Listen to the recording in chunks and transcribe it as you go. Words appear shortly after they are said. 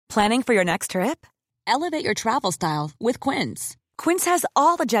Planning for your next trip? Elevate your travel style with Quince. Quince has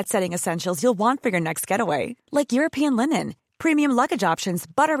all the jet-setting essentials you'll want for your next getaway, like European linen, premium luggage options,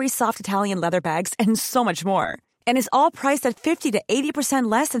 buttery soft Italian leather bags, and so much more. And is all priced at 50 to 80%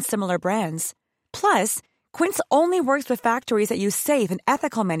 less than similar brands. Plus, Quince only works with factories that use safe and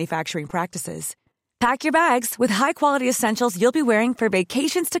ethical manufacturing practices. Pack your bags with high-quality essentials you'll be wearing for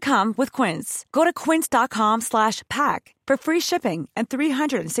vacations to come with Quince. Go to quince.com/pack for free shipping and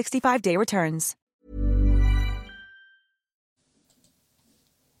 365-day returns.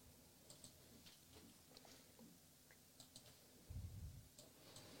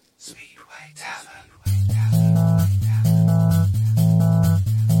 Speedway Tavern.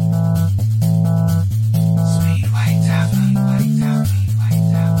 Speedway Tavern.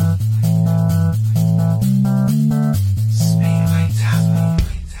 Speedway Tavern.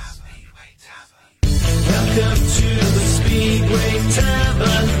 Welcome to the Speedway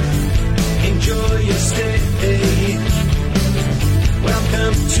Tavern. Enjoy your stay.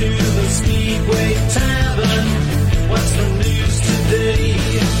 Welcome to the Speedway Tavern. What's the news today?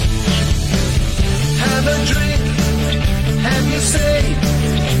 Have a drink, have your say.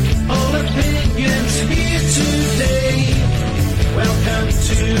 All opinions here today. Welcome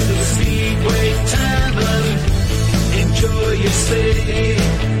to the Speedway Tavern. Enjoy your stay.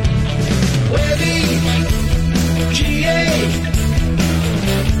 Webby, GA,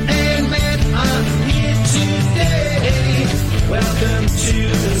 and Matt are here today. Welcome to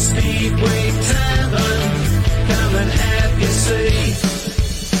the Speedway Tavern. Come and have your say.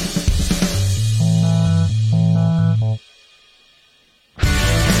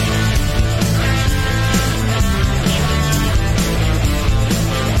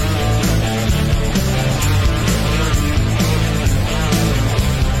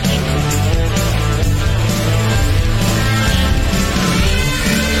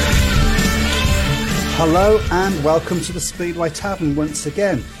 Hello and welcome to the Speedway Tavern once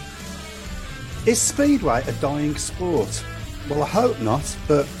again. Is Speedway a dying sport? Well, I hope not,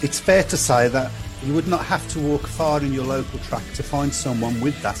 but it's fair to say that you would not have to walk far in your local track to find someone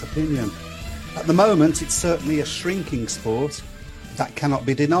with that opinion. At the moment, it's certainly a shrinking sport. That cannot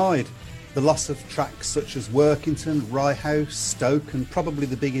be denied. The loss of tracks such as Workington, Rye House, Stoke, and probably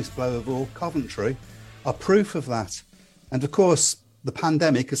the biggest blow of all, Coventry, are proof of that. And of course, the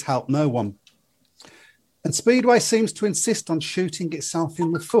pandemic has helped no one. And Speedway seems to insist on shooting itself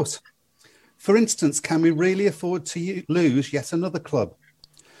in the foot. For instance, can we really afford to lose yet another club?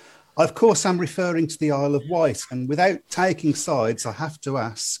 Of course, I'm referring to the Isle of Wight, and without taking sides, I have to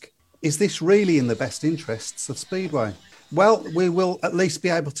ask, is this really in the best interests of Speedway? Well, we will at least be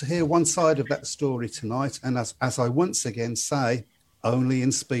able to hear one side of that story tonight, and as I once again say, only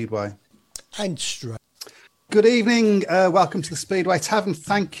in Speedway. And straight. Good evening. Welcome to the Speedway Tavern.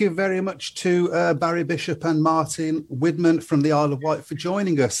 Thank you very much to Barry Bishop and Martin Widman from the Isle of Wight for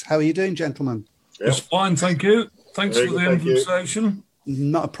joining us. How are you doing, gentlemen? It's fine, thank you. Thanks for the invitation.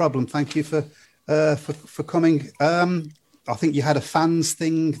 Not a problem. Thank you for coming. I think you had a fans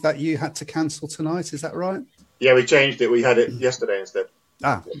thing that you had to cancel tonight. Is that right? Yeah, we changed it. We had it yesterday instead.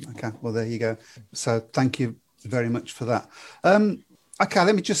 Ah, okay. Well, there you go. So thank you very much for that. Okay,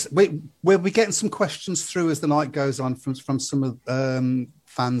 let me just... We'll be getting some questions through as the night goes on from some of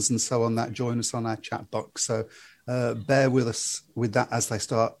fans and so on that join us on our chat box. So bear with us with that as they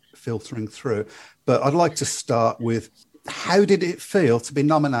start filtering through. But I'd like to start with, how did it feel to be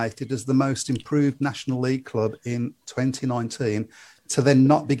nominated as the most improved National League club in 2019 to then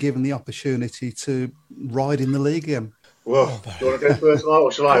not be given the opportunity to ride in the league again? Well, do you want to go first, Mark,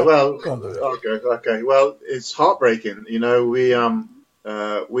 or shall I? Well, I'll go. Okay. Well, it's heartbreaking. You know, we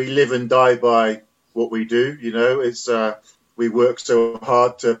live and die by what we do. You know, it's we work so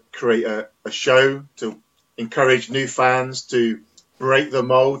hard to create a show, to encourage new fans, to break the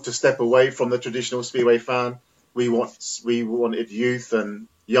mold, to step away from the traditional Speedway fan. We wanted youth and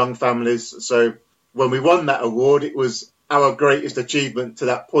young families. So when we won that award, it was our greatest achievement to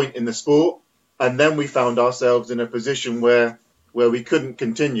that point in the sport. And then we found ourselves in a position where we couldn't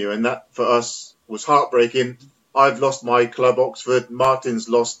continue. And that for us was heartbreaking. I've lost my club, Oxford. Martin's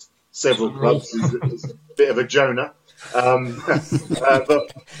lost several clubs. He's a bit of a Jonah.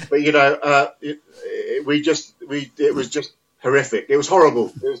 But you know, it was just horrific. It was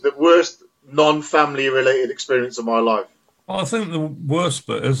horrible. It was the worst non-family related experience of my life. Well, I think the worst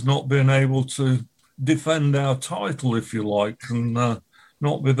bit is not being able to defend our title, if you like, and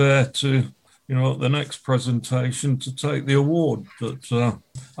not be there to, you know, at the next presentation to take the award that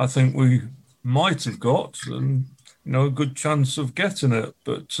I think we might have got, and you know, a good chance of getting it.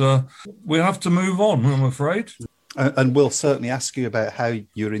 But we have to move on, I'm afraid. And we'll certainly ask you about how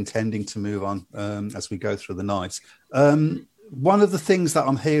you're intending to move on as we go through the night. One of the things that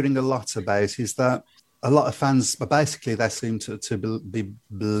I'm hearing a lot about is that a lot of fans, basically, they seem to be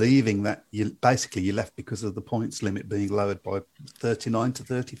believing that you left because of the points limit being lowered by 39 to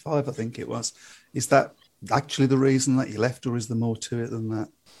 35, I think it was. Is that actually the reason that you left, or is there more to it than that?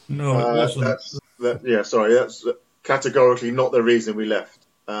 No, it wasn't. That's categorically not the reason we left.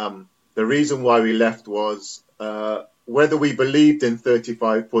 The reason why we left was whether we believed in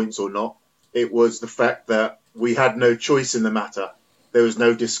 35 points or not, it was the fact that we had no choice in the matter. There was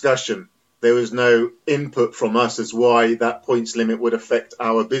no discussion. There was no input from us as why that points limit would affect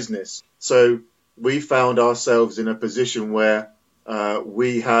our business. So we found ourselves in a position where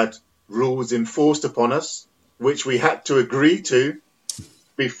we had rules enforced upon us, which we had to agree to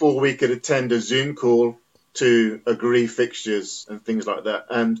before we could attend a Zoom call to agree fixtures and things like that.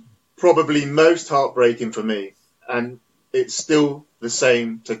 And probably most heartbreaking for me, and it's still the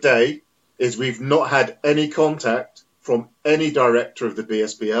same today, is we've not had any contact from any director of the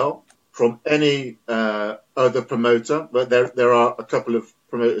BSPL, from any other promoter. But there are a couple of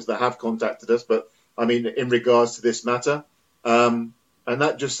promoters that have contacted us, but I mean, in regards to this matter. And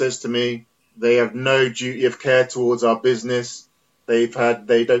that just says to me, they have no duty of care towards our business. They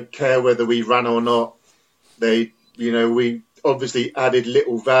don't care whether we ran or not. We obviously added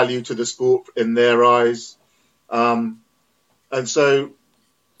little value to the sport in their eyes. And so,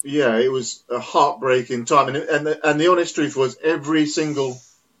 yeah, it was a heartbreaking time. And the honest truth was, every single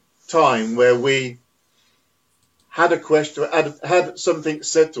time where we had a question, had something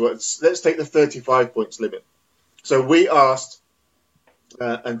said to us, let's take the 35 points limit. So we asked,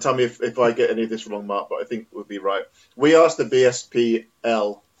 and tell me if I get any of this wrong, Mark, but I think it would be right. We asked the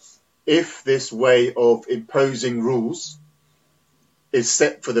BSPL if this way of imposing rules is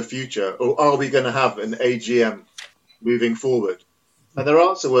set for the future, or are we going to have an AGM moving forward? And their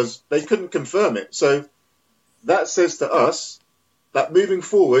answer was they couldn't confirm it. So that says to us that moving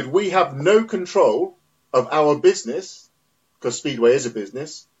forward, we have no control of our business, because Speedway is a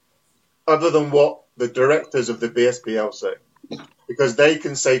business, other than what the directors of the BSPL say. Because they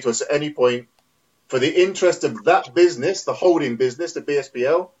can say to us at any point, for the interest of that business, the holding business, the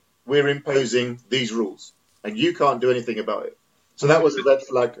BSPL, we're imposing these rules, and you can't do anything about it. So that was a red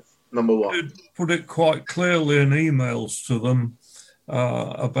flag number one. Put it quite clearly in emails to them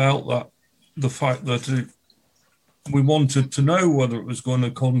about that, the fact that we wanted to know whether it was going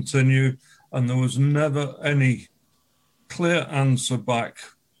to continue, and there was never any clear answer back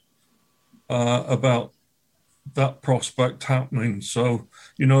about that prospect happening. So,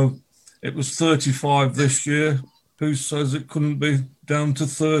 it was 35 this year. Who says it couldn't be down to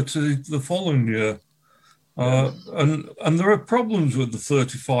 30 the following year? And there are problems with the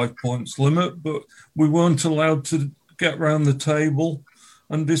 35 points limit, but we weren't allowed to get round the table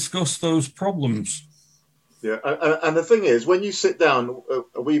and discuss those problems. Yeah, and the thing is, when you sit down,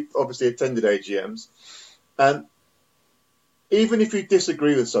 we've obviously attended AGMs, and even if you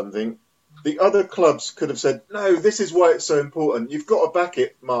disagree with something, the other clubs could have said, no, this is why it's so important. You've got to back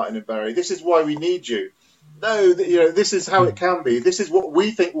it, Martin and Barry. This is why we need you. No, this is how it can be. This is what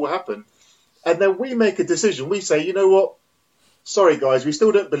we think will happen. And then we make a decision. We say, you know what? Sorry, guys, we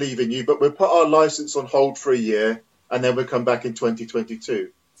still don't believe in you, but we'll put our license on hold for a year, and then we'll come back in 2022.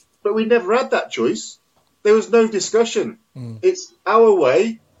 But we never had that choice. There was no discussion. It's our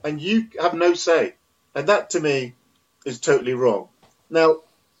way, and you have no say. And that, to me, is totally wrong. Now,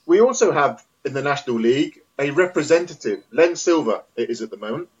 we also have, in the National League, a representative, Len Silver, it is at the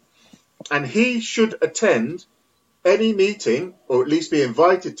moment, and he should attend any meeting, or at least be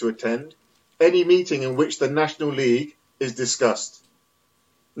invited to attend, any meeting in which the National League is discussed.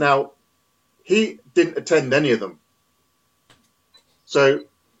 Now, he didn't attend any of them. So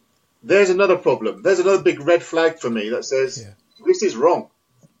there's another problem. There's another big red flag for me that says, this is wrong.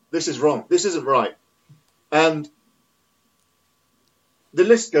 This is wrong. This isn't right. And the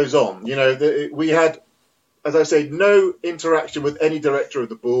list goes on. We had, as I say, no interaction with any director of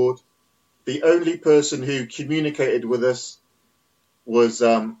the board. The only person who communicated with us was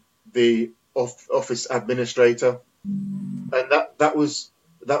the office administrator, and that was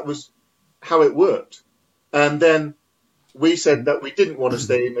how it worked. And then we said that we didn't want to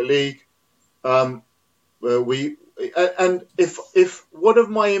stay in the league. And if one of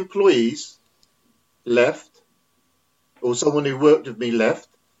my employees left, or someone who worked with me left,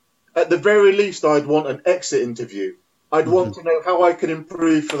 at the very least, I'd want an exit interview. I'd want to know how I could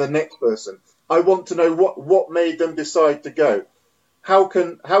improve for the next person. I want to know what made them decide to go. How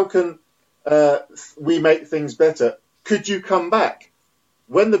can we make things better? Could you come back?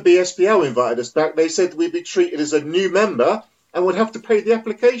 when the BSPL invited us back, they said we'd be treated as a new member and would have to pay the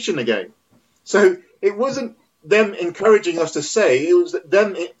application again. So it wasn't them encouraging us to say, it was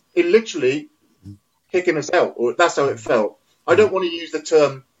them it literally kicking us out, or that's how it felt. I don't want to use the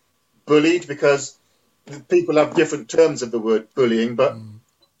term bullied because people have different terms of the word bullying, but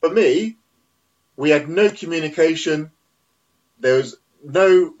for me, we had no communication. There was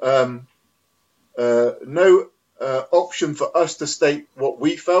no option for us to state what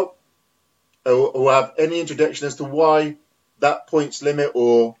we felt or have any introduction as to why that points limit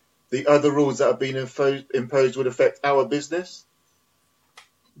or the other rules that have been imposed would affect our business.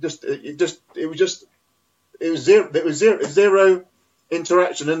 It was zero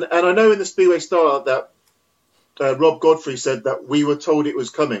interaction. And I know in the Speedway Star that Rob Godfrey said that we were told it was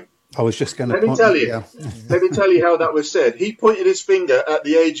coming. I was just going to Let me tell you how that was said. He pointed his finger at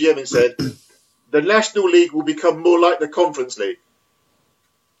the AGM and said, the National League will become more like the Conference League.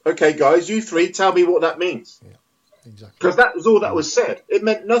 Okay, guys, you three, tell me what that means. Yeah, exactly. Because that was all that was said. It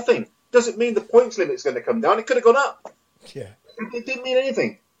meant nothing. Doesn't mean the points limit's going to come down. It could have gone up. Yeah. It didn't mean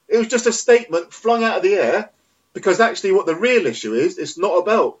anything. It was just a statement flung out of the air, because actually what the real issue is, it's not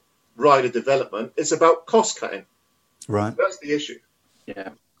about rider development. It's about cost cutting. Right. That's the issue.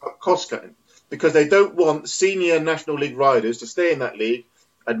 Yeah. Cost cutting. Because they don't want senior National League riders to stay in that league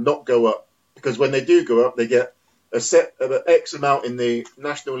and not go up. Because when they do go up, they get a set of X amount in the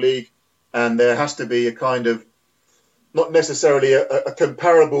National League, and there has to be a kind of, not necessarily a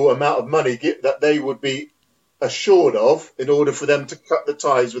comparable amount of money that they would be assured of in order for them to cut the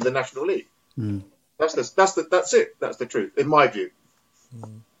ties with the National League. Mm. That's it. That's the truth, in my view.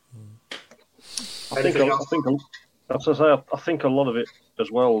 I think a lot of it as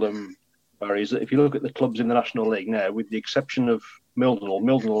well, Barry, is that if you look at the clubs in the National League now, with the exception of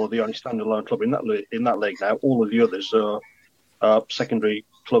Mildenhall are the only standalone club in that league now. All of the others are secondary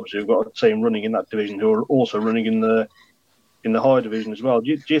clubs who've got a team running in that division who are also running in the higher division as well.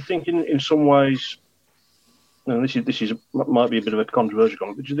 Do you think in some ways, and this might be a bit of a controversial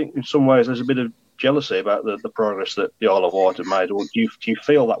comment, but do you think in some ways there's a bit of jealousy about the progress that the Isle of Wight have made, or do you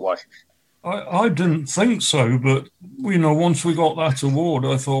feel that way? I didn't think so, but once we got that award,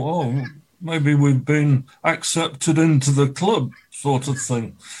 I thought, maybe we've been accepted into the club, sort of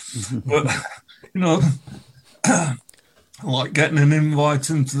thing. But like getting an invite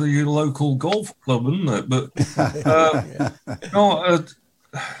into the local golf club, isn't it? But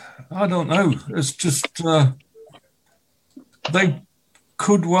I don't know. It's just they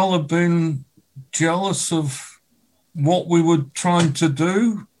could well have been jealous of what we were trying to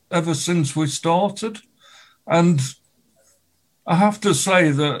do ever since we started. And I have to say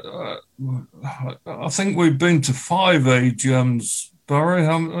that I think we've been to 5 AGMs, Barry,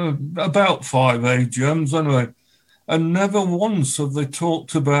 about 5 AGMs anyway, and never once have they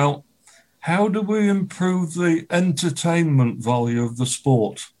talked about how do we improve the entertainment value of the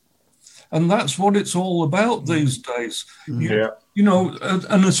sport. And that's what it's all about these days. Yeah.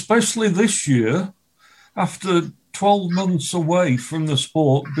 And especially this year, after 12 months away from the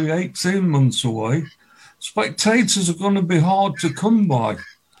sport, be 18 months away, spectators are going to be hard to come by.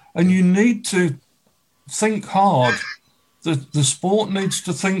 And you need to think hard. The sport needs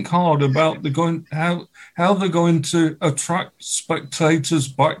to think hard about how they're going to attract spectators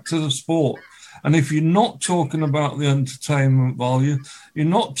back to the sport. And if you're not talking about the entertainment value, you're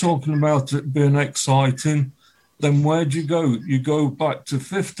not talking about it being exciting, then where'd you go? You go back to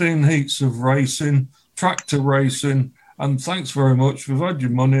 15 heats of racing, tractor racing, and thanks very much, we've had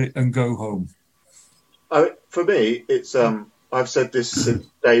your money, and go home. For me, it's I've said this since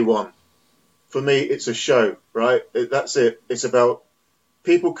day one. For me, it's a show, right? That's it. It's about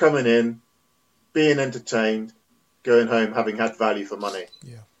people coming in, being entertained, going home, having had value for money.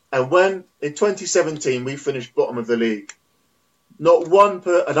 Yeah. And when in 2017 we finished bottom of the league, not one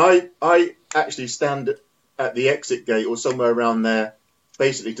and I actually stand at the exit gate or somewhere around there,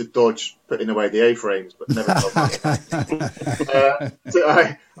 basically to dodge putting away the A-frames, but never.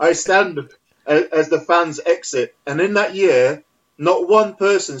 So I stand as the fans exit, and in that year, not one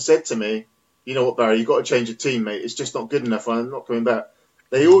person said to me, "You know what, Barry, you've got to change your team, mate. It's just not good enough. I'm not coming back."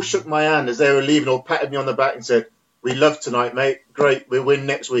 They all shook my hand as they were leaving, or patted me on the back and said, "We love tonight, mate. Great, we'll win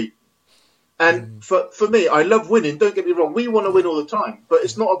next week." And for me, I love winning. Don't get me wrong. We want to win all the time, but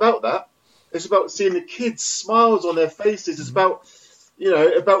it's not about that. It's about seeing the kids' smiles on their faces. It's about,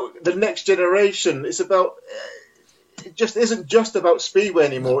 about the next generation. It's about, it just isn't just about Speedway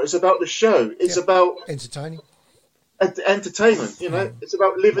anymore. It's about the show. It's about entertainment. It's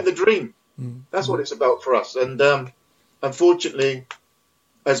about living the dream. That's what it's about for us. And unfortunately,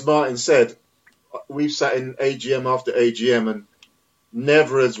 as Martin said, we've sat in AGM after AGM, and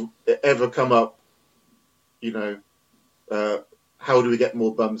never has ever come up, how do we get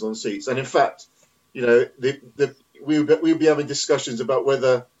more bums on seats? And in fact, we'll be having discussions about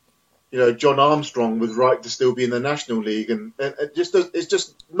whether, John Armstrong was right to still be in the National League, and it's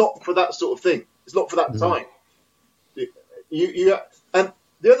just not for that sort of thing. It's not for that time. And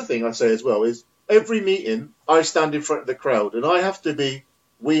the other thing I say as well is every meeting I stand in front of the crowd, and we have to be.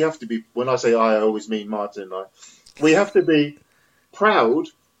 When I say I always mean Martin and I. We have to be proud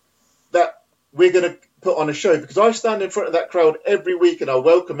that we're going to put on a show, because I stand in front of that crowd every week and I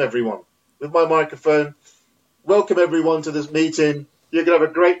welcome everyone with my microphone. Welcome everyone to this meeting. You're going to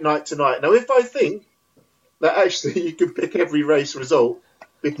have a great night tonight. Now, if I think that actually you can pick every race result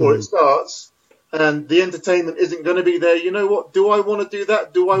before it starts and the entertainment isn't going to be there, you know what? Do I want to do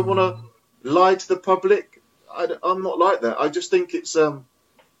that? Do I want to lie to the public? I'm not like that. I just think it's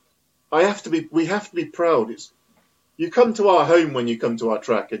we have to be proud. You come to our home when you come to our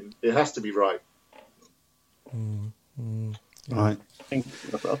track, and it has to be right. Right.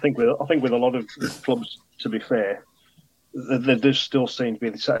 I think with a lot of clubs, to be fair, there does still seem to be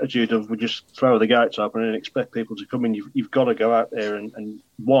this attitude of we just throw the gates open and expect people to come in. You've got to go out there and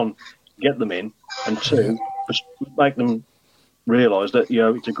one, get them in, and two, just make them realise that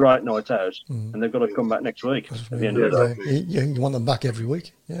it's a great night out, and they've got to come back next week at the end of the day. You want them back every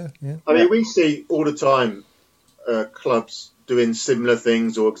week. Yeah. I mean, we see all the time clubs doing similar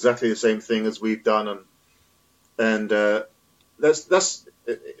things or exactly the same thing as we've done, and that's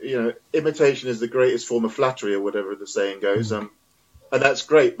imitation is the greatest form of flattery, or whatever the saying goes, and that's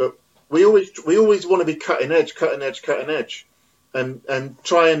great. But we always want to be cutting edge, and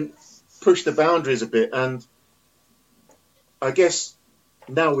try and push the boundaries a bit. And I guess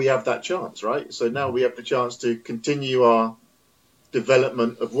now we have that chance, right? So now we have the chance to continue our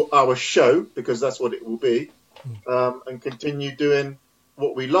development of our show, because that's what it will be. And continue doing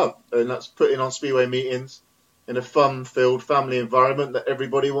what we love, and that's putting on Speedway meetings in a fun-filled family environment that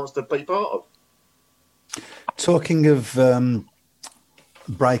everybody wants to be part of. Talking of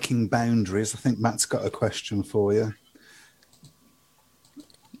breaking boundaries, I think Matt's got a question for you.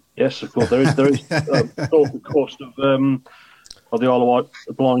 Yes, of course. There is the cost of the Isle of Wight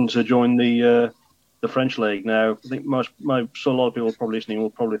applying to join the French league. Now, I think so a lot of people probably listening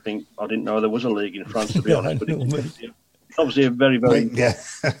will probably think I didn't know there was a league in France, to be honest. But it's obviously a very, very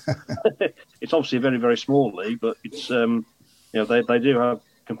it's obviously a very, very small league, but it's they do have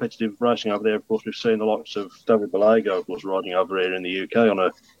competitive racing over there. Of course, we've seen the likes of David Balago, of course, riding over here in the UK on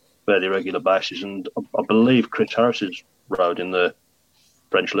a fairly regular basis, and I believe Chris Harris has rode in the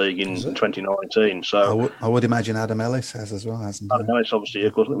French league in 2019. So I would imagine Adam Ellis has as well, hasn't he? Adam Ellis, obviously,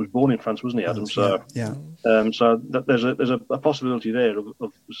 of course, he was born in France, wasn't he, Adam? So there's a possibility there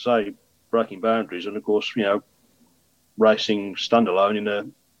of say breaking boundaries, and of course, racing standalone in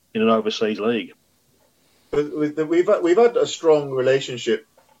an overseas league. We've had a strong relationship,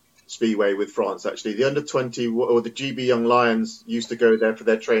 Speedway, with France. Actually, the under-20 or the GB Young Lions used to go there for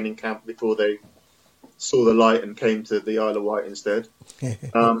their training camp before they saw the light and came to the Isle of Wight instead. The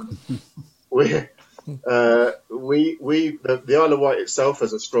Isle of Wight itself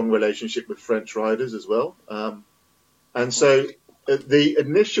has a strong relationship with French riders as well. And so the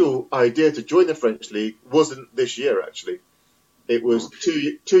initial idea to join the French league wasn't this year, actually. It was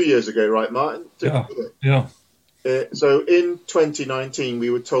 2 years ago, right, Martin? Yeah. So in 2019, we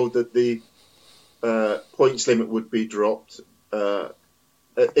were told that the points limit would be dropped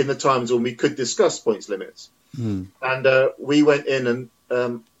in the times when we could discuss points limits. And we went in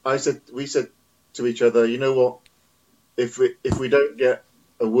and we said to each other, you know what, if we don't get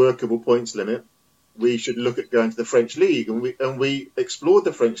a workable points limit, we should look at going to the French league. And we explored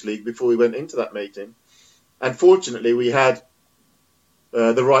the French league before we went into that meeting. And fortunately, we had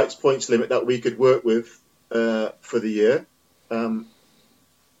the rights points limit that we could work with for the year. And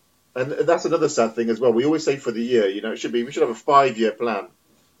that's another sad thing as well. We always say for the year, we should have a 5-year plan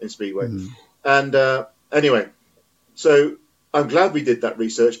in Speedway. And anyway, so I'm glad we did that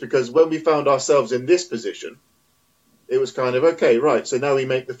research, because when we found ourselves in this position, it was kind of, okay, right, so now we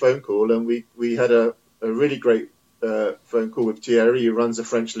make the phone call, and we had a really great phone call with Thierry, who runs the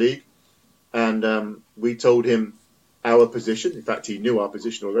French league, and we told him our position. In fact, he knew our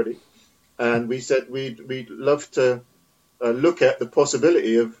position already. And we said we'd love to look at the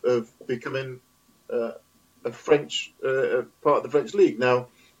possibility of becoming a French part of the French league. Now,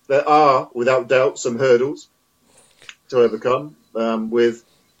 there are, without doubt, some hurdles to overcome with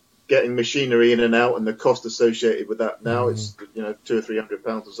getting machinery in and out and the cost associated with that. Now it's £200 or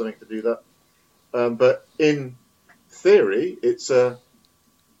 £300 or something to do that. But in theory, it's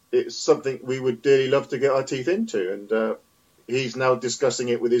something we would dearly love to get our teeth into. And he's now discussing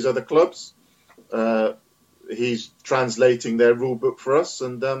it with his other clubs. He's translating their rule book for us,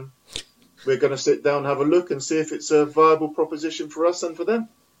 and we're going to sit down and have a look and see if it's a viable proposition for us and for them.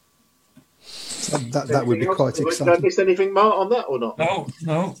 That would be quite exciting. Did I miss anything, Mark, on that or not?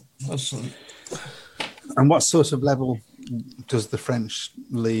 No. That's And what sort of level does the French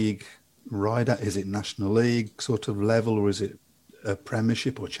league ride at? Is it National League sort of level, or is it a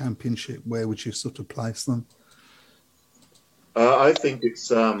Premiership or Championship? Where would you sort of place them? I think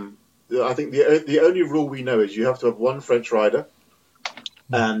it's. I think the only rule we know is you have to have one French rider,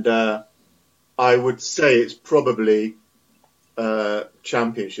 and I would say it's probably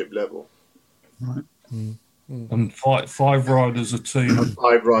Championship level. Right. And five riders a team. And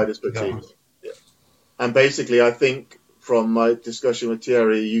 5 riders per team. Yeah. And basically, I think from my discussion with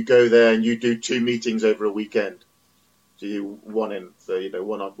Thierry, you go there and you do 2 meetings over a weekend. So you one on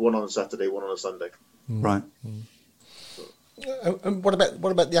a Saturday, one on a Sunday. Right. And what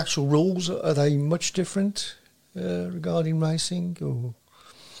about the actual rules? Are they much different regarding racing? Or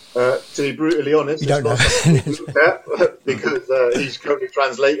To be brutally honest, you don't know because he's currently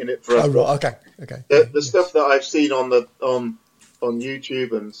translating it for us. Oh, right. Okay. The stuff that I've seen on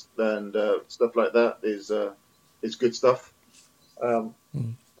YouTube and stuff like that is good stuff.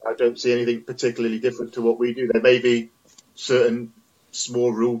 I don't see anything particularly different to what we do. There may be certain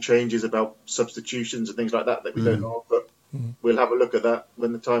small rule changes about substitutions and things like that we don't know, but we'll have a look at that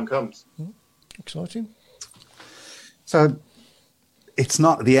when the time comes. Exciting. So it's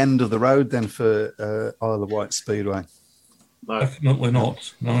not the end of the road then for Isle of Wight Speedway. No. Definitely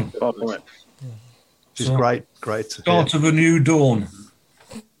not. No. Which is great to Start hear. of a new dawn.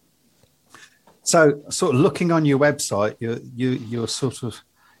 So, sort of looking on your website, you're sort of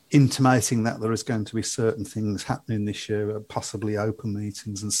intimating that there is going to be certain things happening this year, possibly open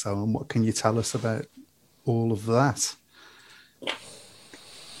meetings and so on. What can you tell us about all of that?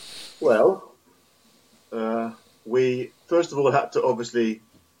 Well, we first of all had to obviously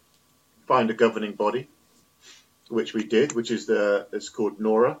find a governing body, which we did, which is it's called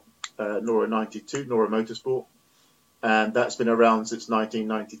NORA 92, NORA Motorsport, and that's been around since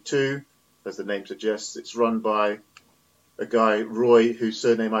 1992. As the name suggests, it's run by a guy, Roy, whose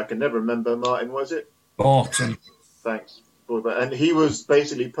surname I can never remember. Martin, was it? Barton. Thanks. And he was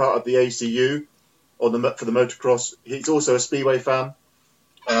basically part of the ACU for the motocross. He's also a Speedway fan.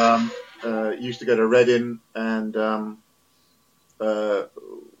 Used to go to Reading, and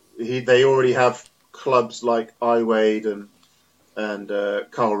they already have clubs like iWade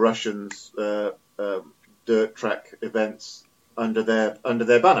and Carl Russian's dirt track events under their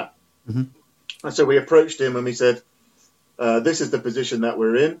banner. Mm-hmm. And so we approached him and we said, this is the position that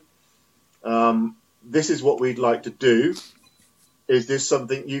we're in. This is what we'd like to do. Is this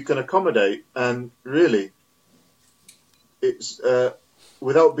something you can accommodate? And really, it's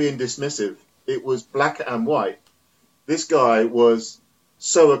without being dismissive, it was black and white. This guy was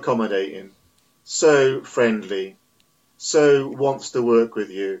so accommodating, so friendly, so wants to work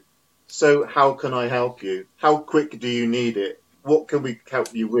with you. So how can I help you? How quick do you need it? What can we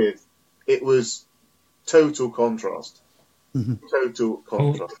help you with? It was total contrast. Mm-hmm. Total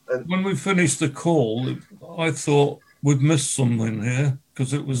contrast. Well, when we finished the call, I thought we'd missed something here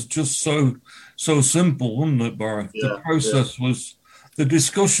because it was just so simple, wasn't it, Barry? Yeah, the process was, the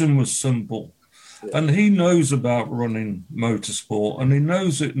discussion was simple. Yeah. And he knows about running motorsport, and he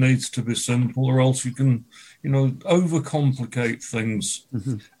knows it needs to be simple, or else you can, overcomplicate things.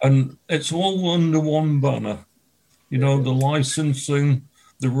 Mm-hmm. And it's all under one banner. The licensing,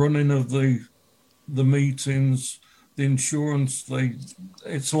 the running of the meetings, the insurance,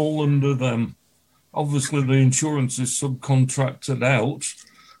 it's all under them. Obviously, the insurance is subcontracted out,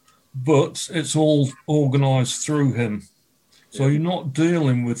 but it's all organised through him. So you're not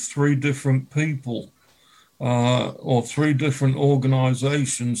dealing with 3 different people or 3 different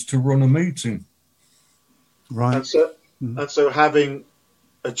organisations to run a meeting. Right. And so having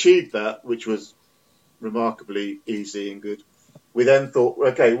achieved that, which was remarkably easy and good, we then thought,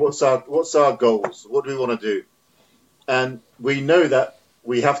 okay, what's our goals? What do we want to do? And we know that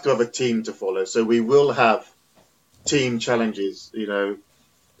we have to have a team to follow. So we will have team challenges.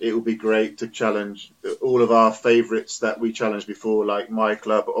 It will be great to challenge all of our favourites that we challenged before, like my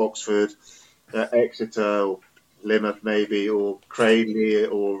club, Oxford, Exeter, or Plymouth maybe, or Cradley,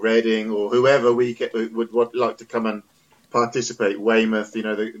 or Reading, or whoever would like to come and participate. Weymouth,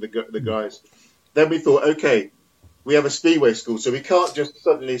 the guys. Then we thought, okay, we have a Speedway school, so we can't just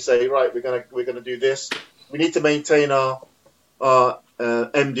suddenly say, right, we're gonna do this. We need to maintain our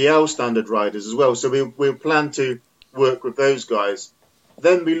MDL standard riders as well. So we'll plan to work with those guys.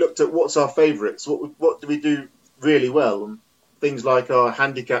 Then we looked at what's our favourites, what do we do really well, things like our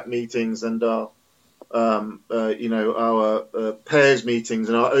handicap meetings and our pairs meetings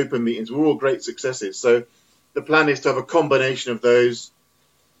and our open meetings were all great successes. So the plan is to have a combination of those.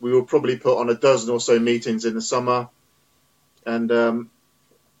 We will probably put on a dozen or so meetings in the summer and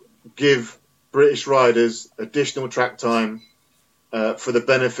give British riders additional track time for the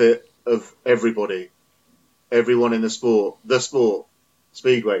benefit of everybody, everyone in the sport,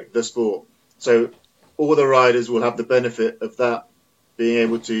 Speedway, the sport. So all the riders will have the benefit of that, being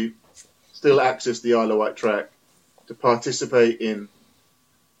able to still access the Isle of Wight track, to participate in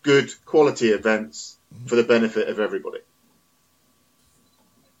good quality events for the benefit of everybody.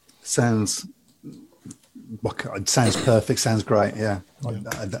 Sounds perfect. Sounds great. Yeah.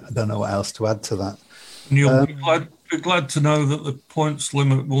 I don't know what else to add to that. And you'll be glad to know that the points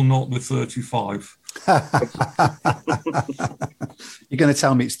limit will not be 35. You're going to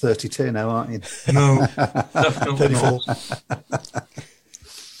tell me it's 32 now, aren't you? No, definitely not.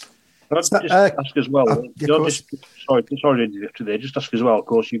 I'd just ask as well. Sorry to interrupt you there. Just ask as well. Of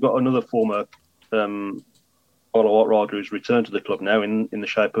course, you've got another former Isle of Wight rider who's returned to the club now in the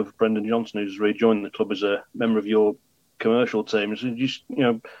shape of Brendan Johnson, who's rejoined the club as a member of your commercial team. So just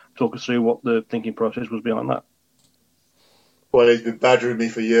talk us through what the thinking process was behind that. Well, he's been badgering me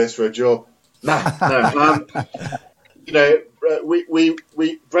for years for a job. No.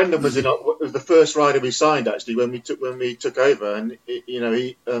 Brendan was was the first rider we signed actually when we took over, and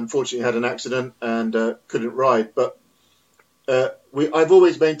he unfortunately had an accident and couldn't ride. But I've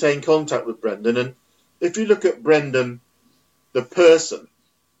always maintained contact with Brendan, and if you look at Brendan, the person,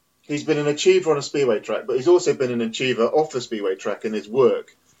 he's been an achiever on a speedway track, but he's also been an achiever off the speedway track in his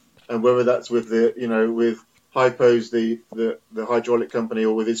work, and whether that's with with Hypos, the hydraulic company,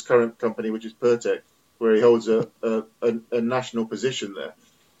 or with his current company, which is Pertec, where he holds a national position there.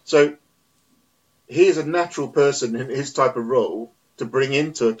 So he is a natural person in his type of role to bring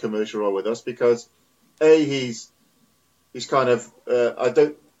into a commercial role with us because, he's kind of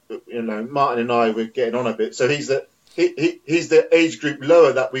Martin and I were getting on a bit, so he's the age group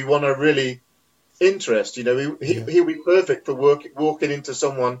lower that we want to really interest. He'll be perfect for walking into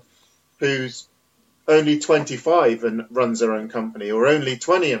someone who's only 25 and runs their own company, or only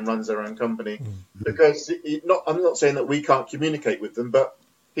 20 and runs their own company, because I'm not saying that we can't communicate with them, but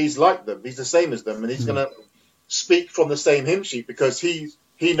he's like them. He's the same as them, and he's going to speak from the same hymn sheet because he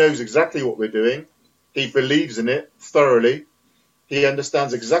knows exactly what we're doing. He believes in it thoroughly. He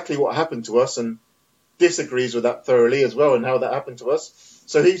understands exactly what happened to us and disagrees with that thoroughly as well and how that happened to us.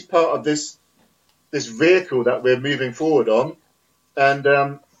 So he's part of this vehicle that we're moving forward on,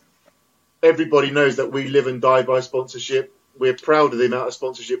 and everybody knows that we live and die by sponsorship. We're proud of the amount of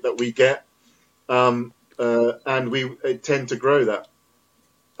sponsorship that we get, and we tend to grow that.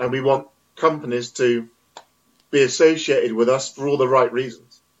 And we want companies to be associated with us for all the right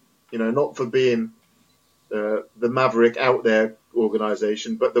reasons. Not for being the maverick out there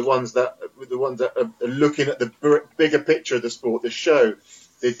organisation, but the ones that are looking at the bigger picture of the sport, the show,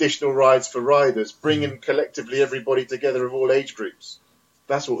 the additional rides for riders, bringing collectively everybody together of all age groups.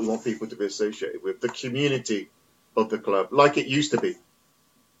 That's what we want people to be associated with, the community of the club, like it used to be.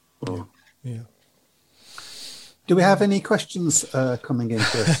 Yeah. Do we have any questions coming in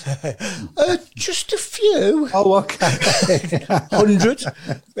for us? Just a few. Oh, okay. 100.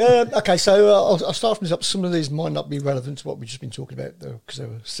 Okay, so I'll start from this up. Some of these might not be relevant to what we've just been talking about, though, because they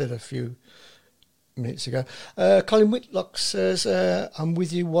were said a few minutes ago. Colin Whitlock says, I'm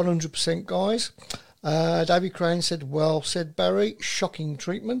with you 100%, guys. David Crane said, well said, Barry. Shocking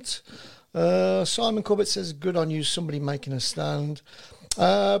treatment. Simon Corbett says, good on you, somebody making a stand.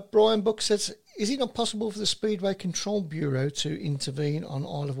 Brian Buck says, is it not possible for the Speedway Control Bureau to intervene on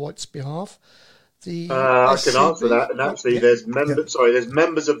Isle of Wight's behalf? I can answer that. And actually, there's members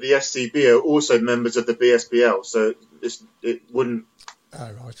of the SCB are also members of the BSPL, so it wouldn't.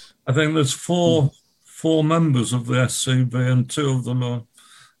 Oh, right. I think there's four members of the SCB, and two of them are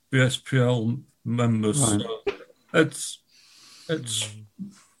BSPL members. Right. So it's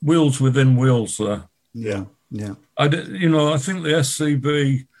wheels within wheels there. Yeah. I think the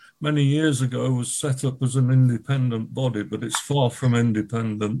SCB many years ago was set up as an independent body, but it's far from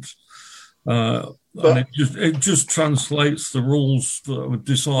independent. And it just translates the rules that were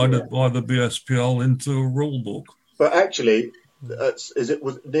decided by the BSPL into a rule book. But actually,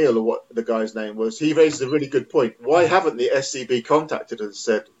 was Neil or what the guy's name was? He raises a really good point. Why haven't the SCB contacted us and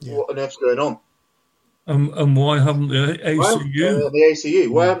said, what on earth's going on? And why haven't the ACU?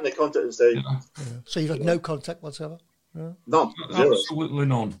 Why haven't they contacted us and said... Yeah. So you've had no contact whatsoever? None. Zero. Absolutely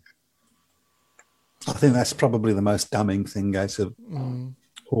none. I think that's probably the most damning thing out of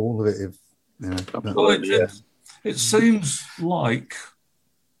all of it. it seems like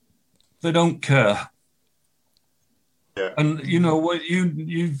they don't care. Yeah. And, you know, what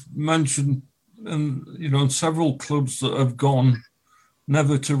you've mentioned, and, you know, several clubs that have gone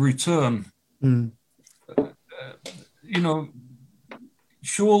never to return. Mm. You know,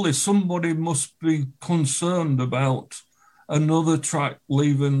 surely somebody must be concerned about another track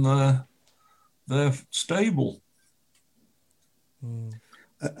leaving their stable.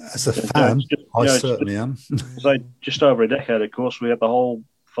 As a fan, I certainly am. So just over a decade, of course, we had the whole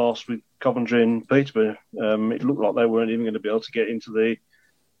farce with Coventry and Peterborough. It looked like they weren't even going to be able to get into the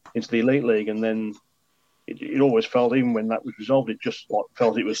elite league, and then it always felt, even when that was resolved, it just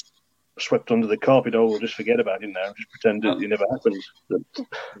felt it was swept under the carpet. Oh, we'll just forget about it now, just pretend it never happened.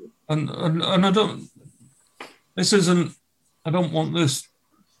 And I don't. This isn't. I don't want this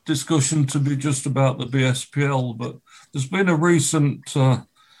discussion to be just about the BSPL, but there's been a recent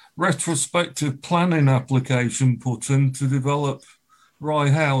retrospective planning application put in to develop Rye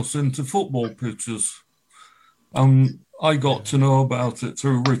House into football pitches. I got to know about it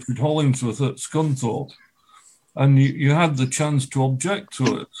through Richard Hollingsworth at Scunthorpe, and you had the chance to object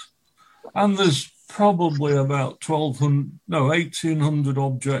to it. And there's probably about 1,800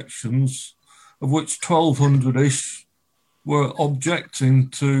 objections, of which 1,200-ish were objecting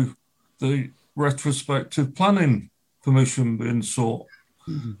to the retrospective planning permission being sought.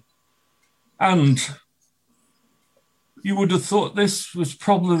 Mm-hmm. And you would have thought this was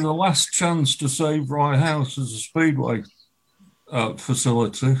probably the last chance to save Rye House as a Speedway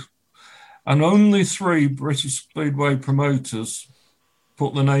facility. And only 3 British Speedway promoters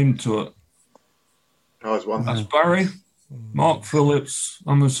put the name to it. I was one. That's Barry, Mark Phillips,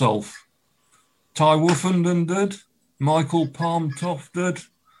 and myself. Ty Woofenden did. Michael Palmtoft did.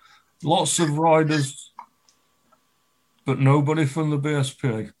 Lots of riders, but nobody from the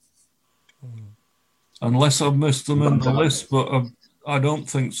BSPA. Unless I've missed them in the list, but I don't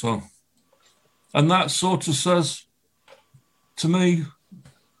think so. And that sort of says, to me,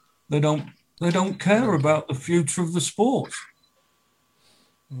 they don't care about the future of the sport.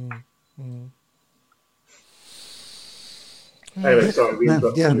 Anyway, sorry.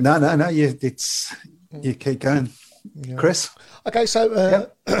 You keep going. Yeah. Chris? Okay, so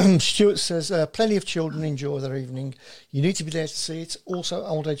Stuart says, plenty of children enjoy their evening. You need to be there to see it. Also,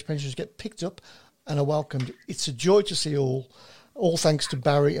 old age pensioners get picked up and are welcomed. It's a joy to see all thanks to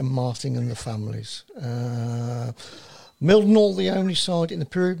Barry and Martin and the families. Mildenhall, the only side in the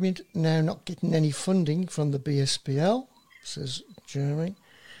pyramid, now not getting any funding from the BSPL, says Jeremy.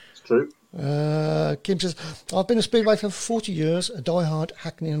 It's true. Kim says, I've been a Speedway fan for 40 years, a die-hard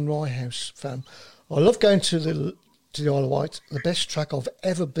Hackney and Rye House fan. I love going to the Isle of Wight, the best track I've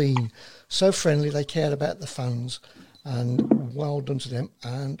ever been. So friendly, they cared about the fans, and well done to them,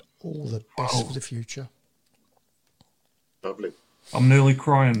 and all the best for the future. Lovely. I'm nearly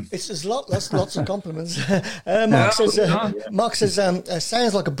crying. That's lots of compliments. Mark says,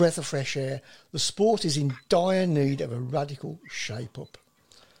 sounds like a breath of fresh air. The sport is in dire need of a radical shape-up.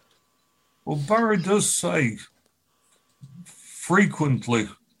 Well, Barry does say frequently,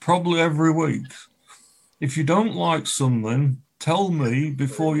 probably every week, if you don't like something, tell me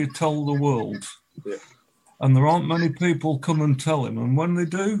before you tell the world. Yeah. And there aren't many people come and tell him. And when they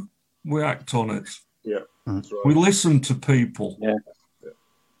do, we act on it. Yeah, that's right. We listen to people. Yeah.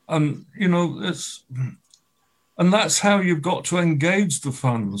 And, you know, and that's how you've got to engage the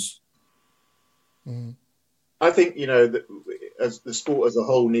fans. I think, you know, as the sport as a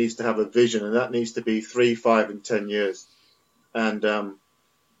whole needs to have a vision, and that needs to be 3, 5, and 10 years. And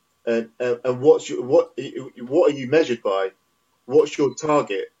what are you measured by? What's your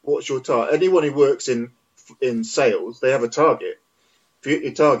target? Anyone who works in sales, they have a target. If you hit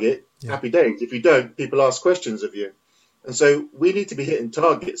your target, happy days. If you don't, people ask questions of you. And so we need to be hitting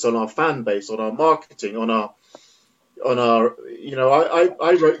targets on our fan base, on our marketing, on our. You know,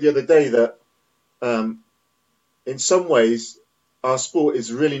 I wrote the other day that in some ways our sport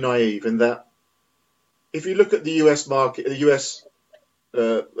is really naive, in that if you look at the US market, the US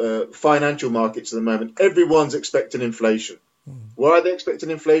financial markets at the moment, everyone's expecting inflation. Why are they expecting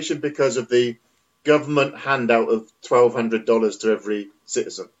inflation? Because of the government handout of $1,200 to every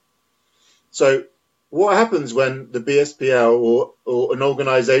citizen. So what happens when the BSPL or an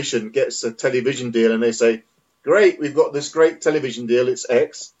organisation gets a television deal and they say, great, we've got this great television deal, it's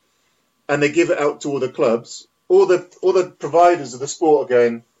X, and they give it out to all the clubs, all the providers of the sport are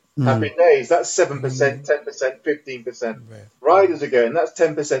going, happy days, that's 7%, 10%, 15%. Riders are going, that's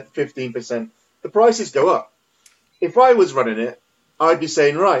 10%, 15%. The prices go up. If I was running it, I'd be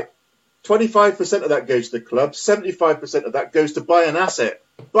saying, right, 25% of that goes to the club, 75% of that goes to buy an asset.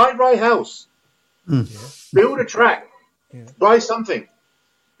 Buy Rye House. Build a track. Buy something.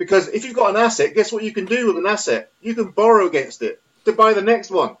 Because if you've got an asset, guess what you can do with an asset? You can borrow against it to buy the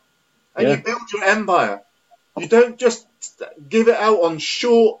next one. And you build your empire. You don't just give it out on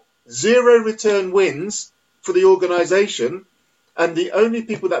short, zero return wins for the organisation. And the only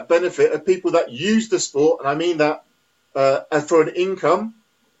people that benefit are people that use the sport, and I mean that for an income,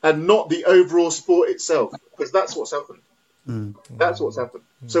 and not the overall sport itself. Because that's what's happened. That's what's happened.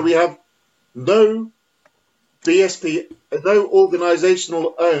 So we have no BSP, no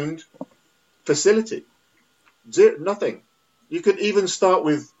organisational owned facility. Nothing. You could even start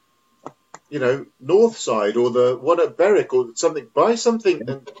with, Northside or the one at Berwick or something. Buy something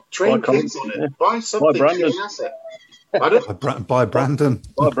and train kids on it. Buy something. Buy an asset. Buy Brandon.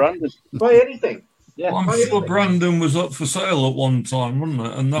 Buy anything. Yeah. Well, I'm sure Brandon was up for sale at one time, wasn't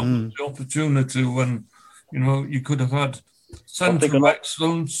it? And that was the opportunity when, you could have had centre of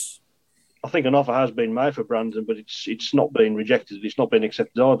excellence. I think an offer has been made for Brandon, but it's not been rejected. It's not been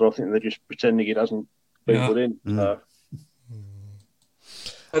accepted either. I think they're just pretending it hasn't been put in.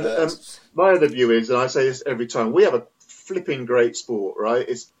 And my other view is, and I say this every time, we have a flipping great sport, right?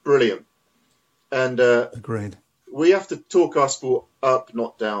 It's brilliant. And agreed. We have to talk our sport up,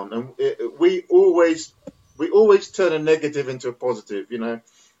 not down. And we always turn a negative into a positive,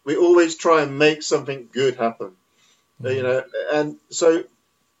 We always try and make something good happen, And so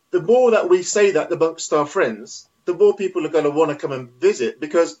the more that we say that amongst our friends, the more people are going to want to come and visit.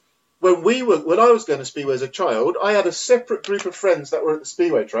 Because when I was going to Speedway as a child, I had a separate group of friends that were at the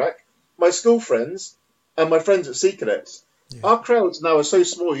Speedway track, my school friends and my friends at Sea Cadets. Yeah. Our crowds now are so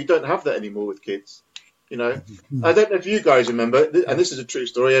small, you don't have that anymore with kids. I don't know if you guys remember, and this is a true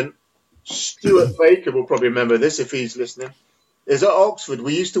story, and Stuart Baker will probably remember this if he's listening, is at Oxford,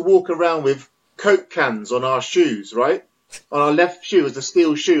 we used to walk around with Coke cans on our shoes, right? On our left shoe was the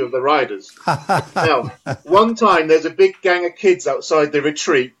steel shoe of the riders. Now, one time there's a big gang of kids outside the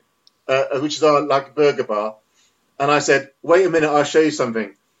retreat, which is our burger bar, and I said, wait a minute, I'll show you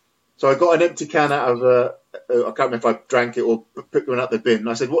something. So I got an empty can out of, I can't remember if I drank it or put one out the bin. And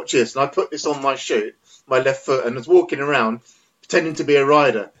I said, watch this. And I put this on my shoe, my left foot, and was walking around pretending to be a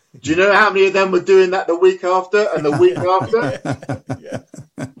rider. Do you know how many of them were doing that the week after and the week after?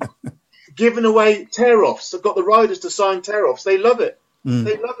 Giving away tear-offs. I've got the riders to sign tear-offs. They love it.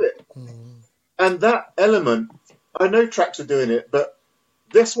 They love it. And that element, I know tracks are doing it, but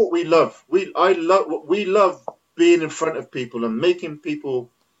that's what we love. We love being in front of people and making people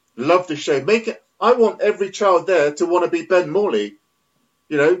love the show. I want every child there to want to be Ben Morley,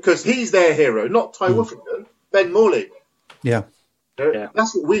 because he's their hero, not Ty Woffington, Ben Morley. Yeah.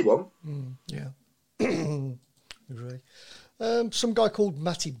 That's what we want. Right. Some guy called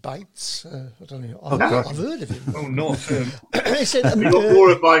Matty Bates. I don't know. I've heard of him. Oh, not him. He said, you got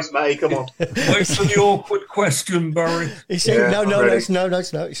more advice, Matty. Come on. Wait for the awkward question, Barry. He said,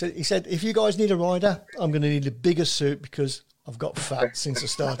 no. He said, if you guys need a rider, I'm going to need a bigger suit because I've got fat since I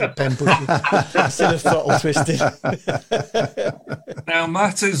started pen pushing instead of throttle twisting. Now,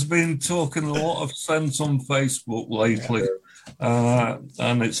 Matt has been talking a lot of sense on Facebook lately,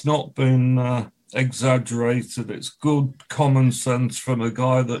 and it's not been exaggerated. It's good common sense from a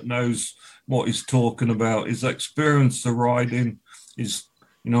guy that knows what he's talking about. His experience of riding is,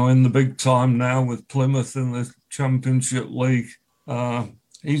 in the big time now with Plymouth in the Championship League.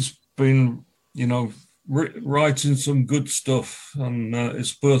 He's been, writing some good stuff, and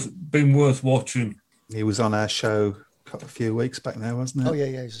it's been worth watching. He was on our show a few weeks back now, wasn't it? Oh,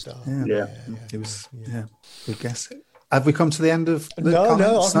 yeah, he's a star. Yeah. It was, good guess. Have we come to the end of the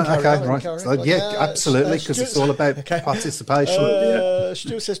comments? No, right. Absolutely, because it's all about participation.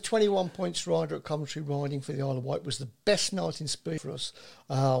 Stuart says 21 points rider at Coventry riding for the Isle of Wight was the best night in speed for us.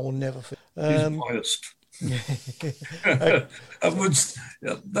 I will never forget. He's biased. That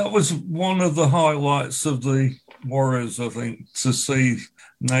was one of the highlights of the Warriors, I think, to see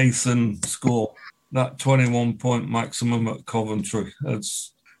Nathan score that 21-point maximum at Coventry.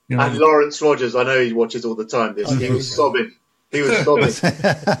 It's, and Lawrence Rogers, I know he watches all the time. He was sobbing.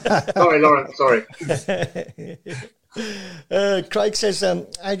 Sorry, Lawrence. Sorry. Craig says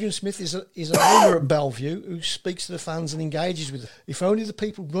Adrian Smith is an owner at Bellevue who speaks to the fans and engages with them. If only the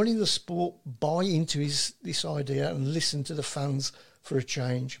people running the sport buy into this idea and listen to the fans for a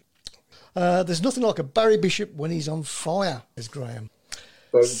change. There's nothing like a Barry Bishop when he's on fire, says Graham.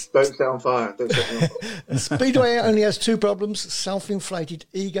 Don't stay on fire. Speedway only has two problems: self-inflated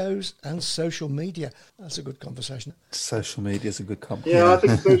egos and social media. That's a good conversation. Social media is a good conversation. Yeah, I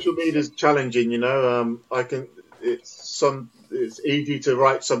think social media is challenging. It's easy to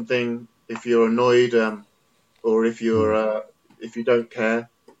write something if you're annoyed, or if you don't care.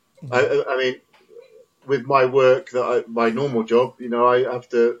 I mean, with my work, my normal job,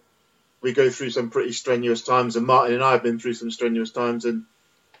 we go through some pretty strenuous times, and Martin and I have been through some strenuous times, and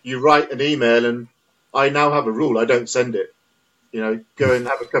you write an email, and I now have a rule: I don't send it. Go and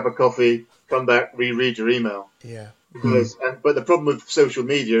have a cup of coffee, come back, reread your email. Yeah. But the problem with social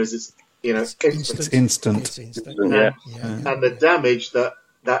media is it's instant. It's instant. It's instant. Yeah. And the damage that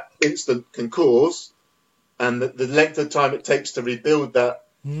instant can cause, and the length of time it takes to rebuild that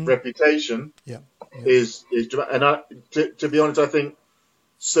reputation is and to be honest, I think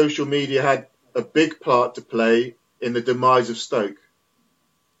social media had a big part to play in the demise of Stoke.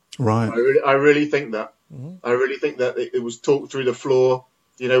 Right. I really think that. I really think that it was talked through the floor.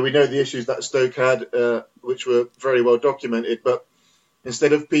 We know the issues that Stoke had, which were very well documented. But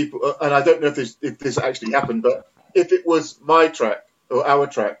instead of people, and I don't know if this actually happened, but if it was my track or our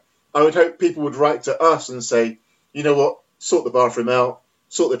track, I would hope people would write to us and say, you know what, sort the bathroom out,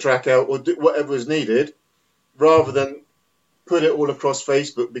 sort the track out, or do whatever is needed, rather than put it all across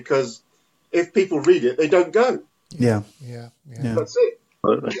Facebook. Because if people read it, they don't go. Yeah. That's it.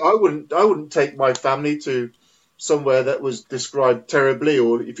 I wouldn't take my family to somewhere that was described terribly,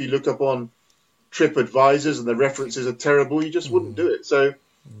 or if you look up on TripAdvisors and the references are terrible, you just wouldn't do it. So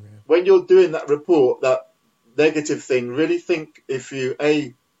when you're doing that report, that negative thing, really think if you,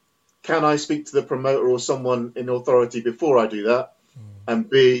 can I speak to the promoter or someone in authority before I do that? And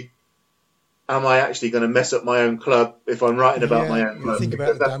B, am I actually going to mess up my own club if I'm writing about my own club? Think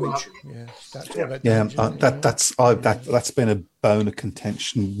about the damage. That's been a bone of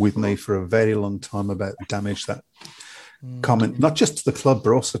contention with me for a very long time about the damage that comment, not just to the club,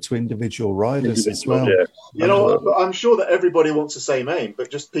 but also to individual riders as well. But I'm sure that everybody wants the same aim, but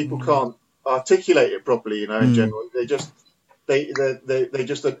just people can't articulate it properly. In general, they just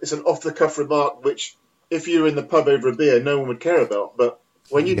it's an off the cuff remark, which if you're in the pub over a beer, no one would care about, but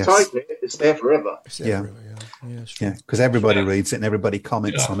when you type it, it's there forever. Because everybody reads it and everybody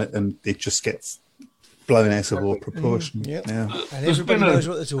comments on it, and it just gets blown out of all proportion. And everybody knows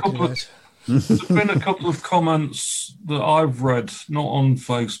what they're talking about. There's been a couple of comments that I've read, not on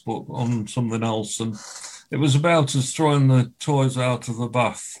Facebook, on something else, and it was about us throwing the toys out of the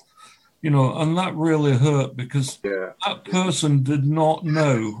bath, and that really hurt because that person did not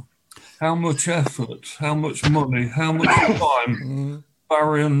know how much effort, how much money, how much time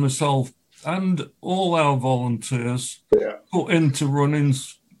Barry and myself and all our volunteers put into running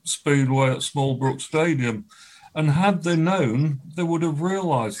Speedway at Smallbrook Stadium. And had they known, they would have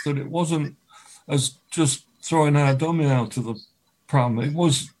realised that it wasn't as just throwing our dummy out of the pram. It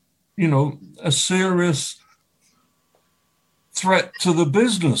was, a serious threat to the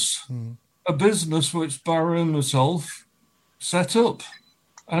business, a business which Barry and myself set up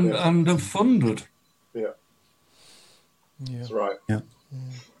and have funded. That's right.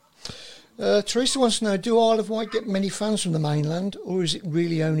 Teresa wants to know, do Isle of Wight get many fans from the mainland, or is it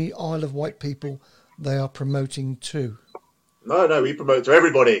really only Isle of Wight people they are promoting to? No, we promote to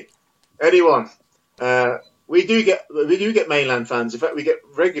everybody, anyone. We do get mainland fans. In fact, we get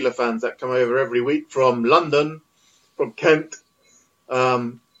regular fans that come over every week from London, from Kent.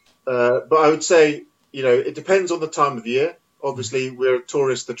 But I would say, it depends on the time of year. Obviously, we're a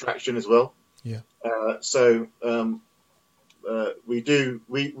tourist attraction as well. So we do.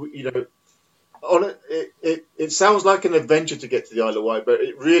 It sounds like an adventure to get to the Isle of Wight, but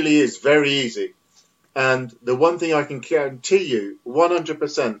it really is very easy. And the one thing I can guarantee you,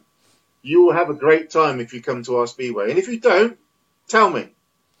 100%, you will have a great time if you come to our Speedway. And if you don't, tell me.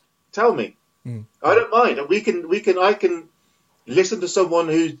 I don't mind. I can listen to someone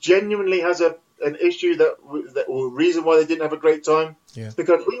who genuinely has an issue that or reason why they didn't have a great time.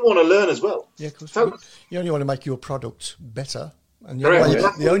 Because we want to learn as well. Because you only want to make your product better. And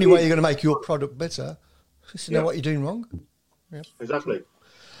the only way you're going to make your product better is to know what you're doing wrong. Exactly.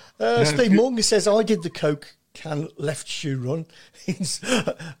 Steve Morgan says, I did the Coke can left shoe run in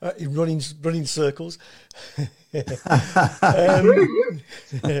running circles.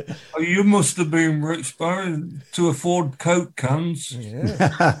 You must have been rich, Barry, to afford Coke cans.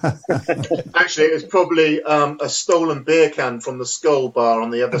 Actually, it was probably a stolen beer can from the Skull Bar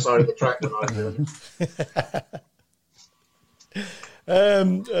on the other side of the track when I was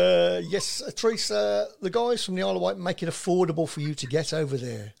there. Yes, Teresa, the guys from the Isle of Wight make it affordable for you to get over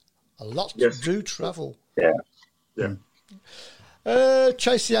there. A lot do travel.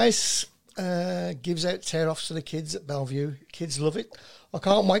 Chase the Ace gives out tear-offs to the kids at Bellevue. Kids love it. I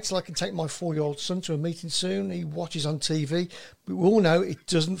can't wait till I can take my 4-year-old son to a meeting soon. He watches on TV, but we all know it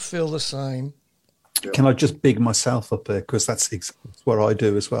doesn't feel the same. Can I just big myself up there, because that's what I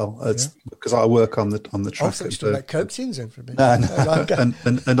do as well. Because I work on the track. I thought you were talking about Coke tins then for a bit. No.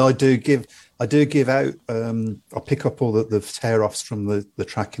 And I do give I do give out. I pick up all the tear offs from the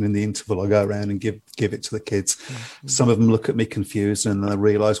tracking in the interval. I go around and give it to the kids. Mm-hmm. Some of them look at me confused, and then they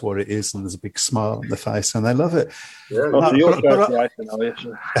realise what it is, and there's a big smile on their face, and they love it. Yeah,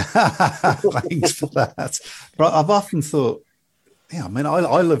 thanks for that. But I've often thought, yeah, I mean,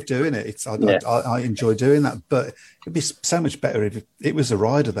 I love doing it. I enjoy doing that, but it'd be so much better if it was a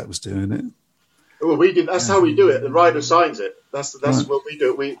rider that was doing it. Well, we did. That's how we do it. The rider signs it. That's right. What we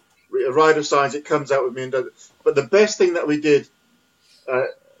do. A rider signs it, comes out with me, and does it. But the best thing that we did,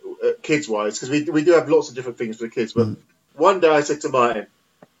 kids-wise, because we do have lots of different things for the kids. But one day I said to Martin,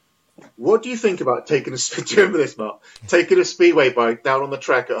 "What do you think about taking a speedway bike down on the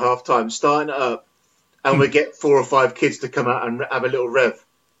track at half time, starting it up, and we get 4 or 5 kids to come out and have a little rev?"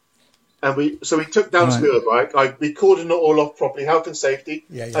 And we took down a speedway bike. We cordoned it all off properly, health and safety.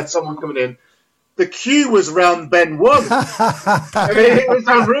 Had someone coming in. The queue was round bend 1. I mean, it was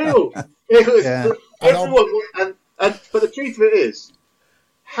unreal. It was everyone. But the truth of it is,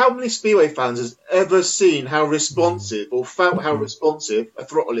 how many Speedway fans has ever seen how responsive or felt how responsive a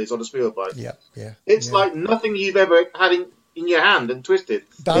throttle is on a Speedway bike? Yeah. It's like nothing you've ever had in your hand and twisted.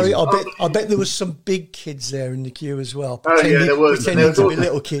 Barry, I bet there was some big kids there in the queue as well. There was. Pretending to be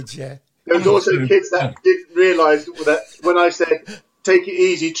little kids, yeah. There was also kids that didn't realise that when I said, "Take it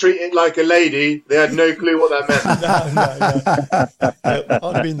easy, treat it like a lady," they had no clue what that meant. No.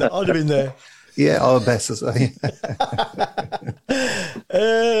 I'd have been there. Yeah, I'll bet as well.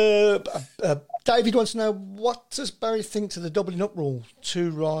 David wants to know, what does Barry think to the doubling up rule?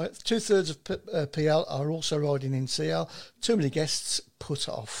 2/3 of PL are also riding in CL. Too many guests put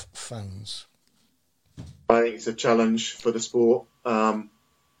off fans. I think it's a challenge for the sport.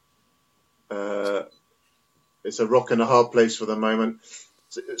 It's a rock and a hard place for the moment.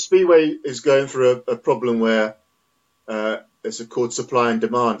 Speedway is going through a problem where it's called supply and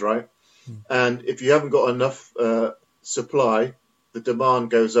demand, right? And if you haven't got enough supply, the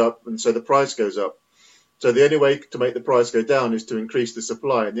demand goes up, and so the price goes up. So the only way to make the price go down is to increase the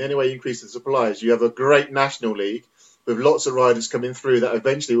supply. And the only way you increase the supply is you have a great national league with lots of riders coming through that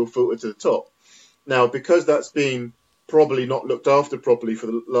eventually will filter to the top. Now, because that's been probably not looked after properly for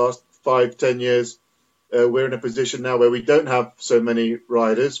the last 5-10 years, we're in a position now where we don't have so many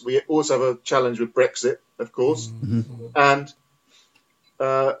riders. We also have a challenge with Brexit, of course. Mm-hmm. And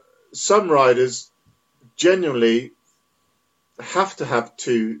some riders genuinely have to have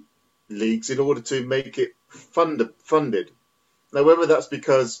 2 leagues in order to make it funded. Now, whether that's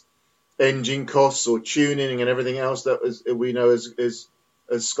because engine costs or tuning and everything else that we know is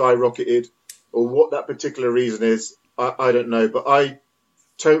skyrocketed, or what that particular reason is, I don't know. But I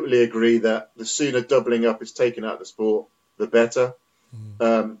totally agree that the sooner doubling up is taken out of the sport, the better.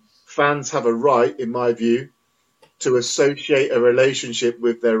 Fans have a right, in my view, to associate a relationship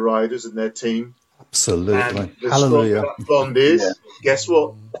with their riders and their team. Absolutely. And the Hallelujah. stronger that bond is, guess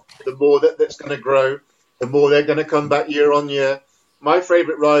what? The more that's going to grow, the more they're going to come back year on year. My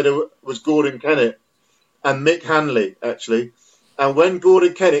favourite rider was Gordon Kennett and Mick Hanley, actually. And when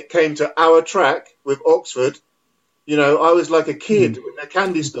Gordon Kennett came to our track with Oxford, you know, I was like a kid in a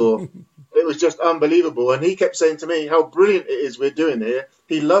candy store. It was just unbelievable. And he kept saying to me how brilliant it is we're doing here.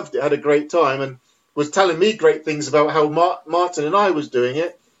 He loved it, had a great time, and was telling me great things about how Martin and I was doing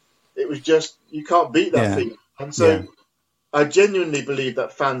it. It was just, you can't beat that thing. And so I genuinely believe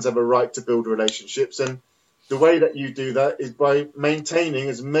that fans have a right to build relationships. And the way that you do that is by maintaining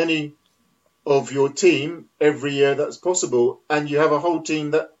as many of your team every year that's possible. And you have a whole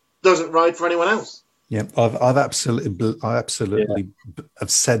team that doesn't ride for anyone else. Yeah, I absolutely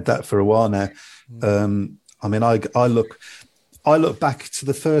have said that for a while now. I mean, I look back to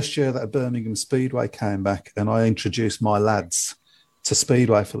the first year that Birmingham Speedway came back, and I introduced my lads to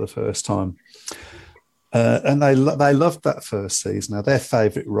Speedway for the first time, and they loved that first season. Now, their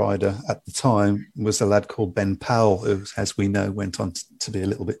favourite rider at the time was a lad called Ben Powell, who, as we know, went on to be a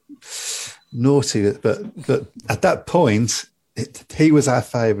little bit naughty, but at that point, he was our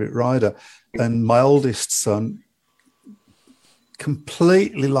favourite rider. And my oldest son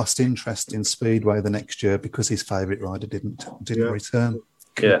completely lost interest in Speedway the next year because his favourite rider didn't return.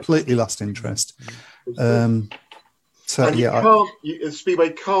 Completely lost interest. Speedway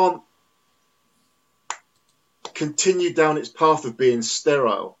can't continue down its path of being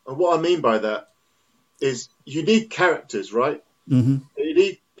sterile. And what I mean by that is you need characters, right? Mm-hmm. You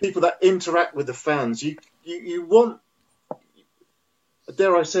need people that interact with the fans. You want,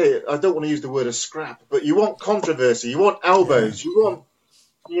 dare I say it, I don't want to use the word a scrap, but you want controversy, you want elbows, you want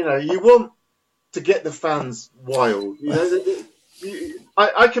to get the fans wild.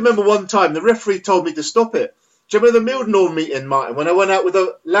 I can remember one time the referee told me to stop it. Do you remember the Mildenhall meeting, Martin, when I went out with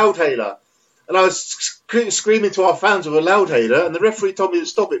a loudhailer and I was screaming to our fans with a loudhailer, and the referee told me to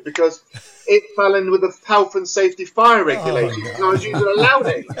stop it because it fell in with the health and safety fire regulations. And I was using a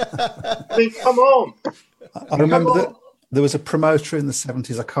loudhailer. I mean, come on. I remember that there was a promoter in the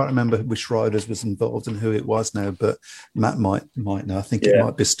 70s. I can't remember which riders was involved and who it was now, but Matt might know. I think it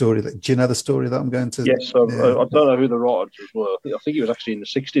might be a story. Do you know the story that I'm going to? Yes, I don't know who the riders were. I think it was actually in the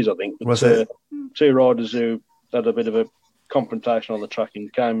 60s, I think. But, was it? Two riders who had a bit of a confrontation on the track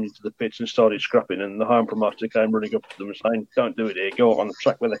and came into the pits and started scrapping, and the home promoter came running up to them and saying, "Don't do it here, go on the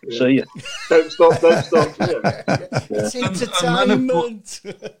track where they can see you." Don't stop. It's entertainment.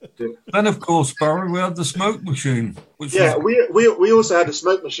 Then, of course, Barry, we had the smoke machine. We also had a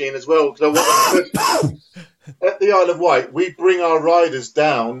smoke machine as well. Because at the Isle of Wight, we bring our riders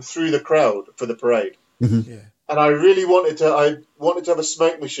down through the crowd for the parade. Yeah. And I really wanted to have a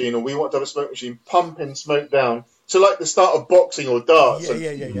smoke machine, or we want to have a smoke machine pumping smoke down. So like the start of boxing or darts.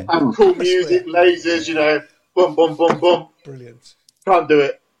 And cool music, lasers, boom, boom, boom, boom. Brilliant. Can't do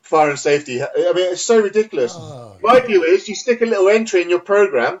it. Fire and safety. I mean, it's so ridiculous. My view is you stick a little entry in your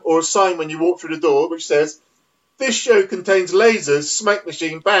program or a sign when you walk through the door which says, "This show contains lasers, smoke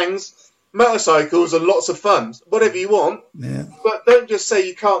machine, bangs, motorcycles and lots of fun." Whatever you want. Yeah. But don't just say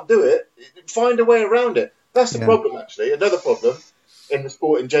you can't do it. Find a way around it. That's the problem, actually. Another problem in the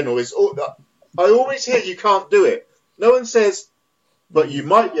sport in general is I always hear you can't do it. No one says, but you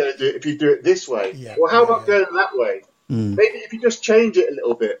might be able to do it if you do it this way. Yeah, or how about going that way? Maybe if you just change it a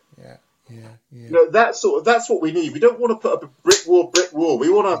little bit. That's what we need. We don't want to put up a brick wall. I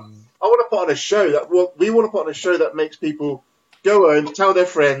want to put on a show that makes people go home, tell their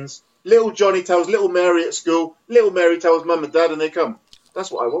friends. Little Johnny tells little Mary at school. Little Mary tells mum and dad, and they come.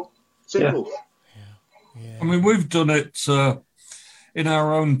 That's what I want. Simple. Yeah. I mean, we've done it in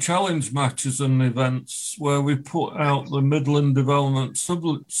our own challenge matches and events where we put out the Midland Development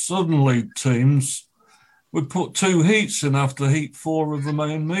Southern League teams. We put 2 heats in after heat 4 of the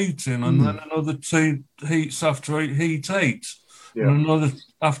main meeting, and then another 2 heats after heat 8, and another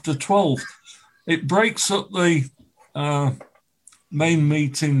after 12. It breaks up the main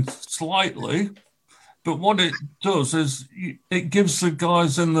meeting slightly, but what it does is it gives the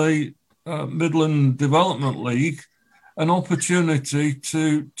guys in the Midland Development League an opportunity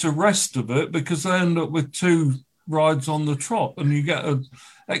to rest a bit, because they end up with 2 rides on the trot, and you get an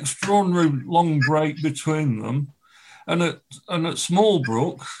extraordinary long break between them. And at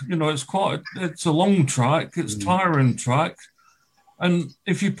Smallbrook, it's a long track, it's tiring track, and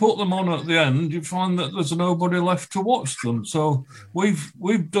if you put them on at the end, you find that there's nobody left to watch them. So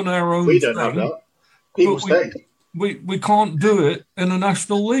we've done our own. We don't have that. People stay. We can't do it in a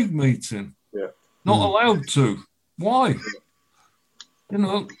National League meeting. Yeah. Not allowed to. Why?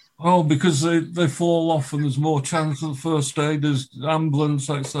 Because they fall off and there's more chance of first aiders, ambulance,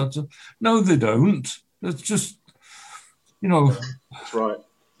 etc. No, they don't. It's just, That's right.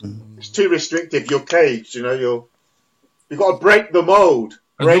 It's too restrictive. You're caged, you've got to break the mould.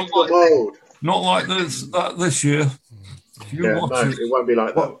 Not like this year. It won't be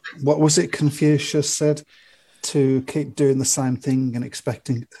like that. What was it Confucius said? To keep doing the same thing and expect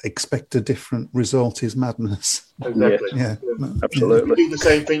a different result is madness. Exactly. Yeah. Absolutely. If you do the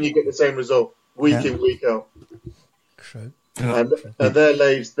same thing, you get the same result week in, week out. True. Yeah. And there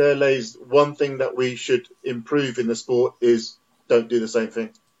lays one thing that we should improve in the sport is don't do the same thing.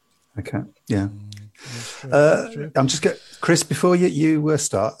 Okay. Yeah. I'm just Chris, before you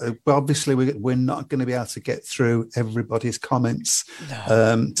start, obviously we're not going to be able to get through everybody's comments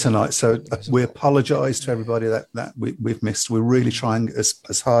tonight, so we apologise to everybody that we've missed. We're really trying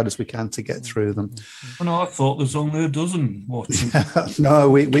as hard as we can to get through them. I thought there's only a dozen watching. No,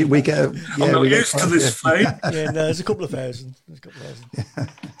 we get. I'm not used to this fate. There's a couple of thousand.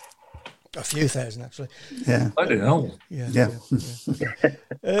 A few thousand, actually. Yeah. Bloody hell. Yeah.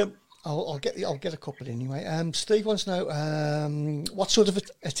 I'll get a couple anyway. Steve wants to know what sort of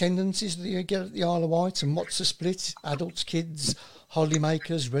attendances do you get at the Isle of Wight, and what's the split? Adults, kids,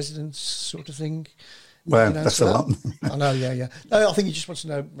 holidaymakers, residents, sort of thing. Well, that's a lot. I know, yeah. No, I think he just wants to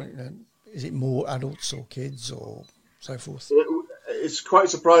know, is it more adults or kids or so forth? It's quite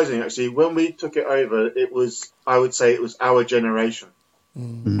surprising, actually. When we took it over, I would say it was our generation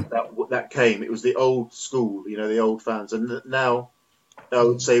that came. It was the old school, the old fans, and now I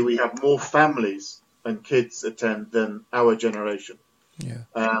would say we have more families and kids attend than our generation. Yeah.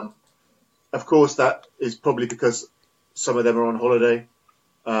 Of course, that is probably because some of them are on holiday,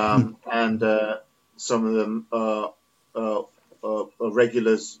 and some of them are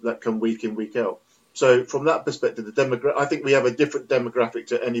regulars that come week in, week out. So from that perspective, I think we have a different demographic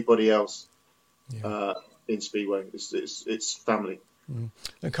to anybody else in Speedway. It's family.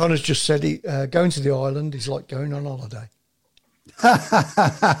 And Connor's just said going to the island is like going on holiday.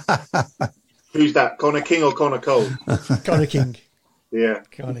 Who's that? Connor King or Connor Cole? Connor King. Yeah.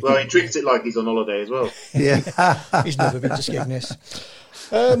 Well, he treats it like he's on holiday as well. Yeah. He's never been to Skegness.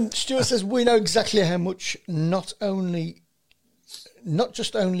 Stuart says, we know exactly how much not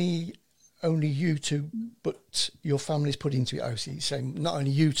just only you two, but your family's put into it. Obviously, he's saying not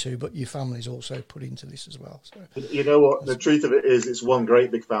only you two, but your family's also put into this as well. So, you know what? The truth of it is, it's one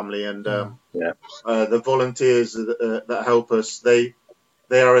great big family, and the volunteers that help us, they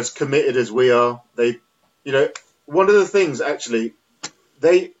are as committed as we are. One of the things actually,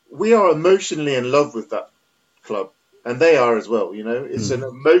 we are emotionally in love with that club, and they are as well. It's an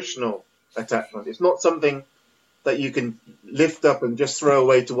emotional attachment. It's not something that you can lift up and just throw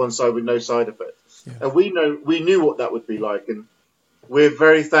away to one side with no side effect. Yeah. And we knew what that would be like, and we're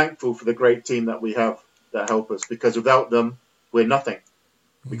very thankful for the great team that we have that help us, because without them, we're nothing.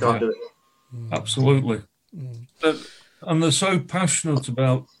 We can't do it. Absolutely. And they're so passionate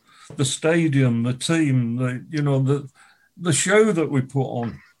about the stadium, the team, the show that we put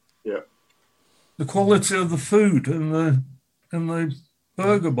on. Yeah. The quality of the food in the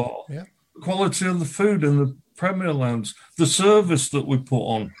burger bar. Yeah. The quality of the food in the Premier Lounge, the service that we put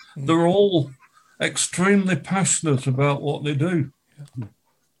on. They're all extremely passionate about what they do.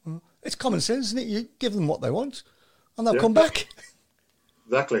 Yeah. It's common sense, isn't it? You give them what they want, and they'll come back.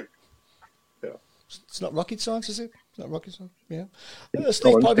 Exactly. Yeah. It's not rocket science, is it? It's not rocket science. Yeah. I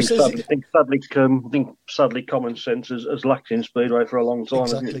think sadly, common sense has lacked in Speedway for a long time.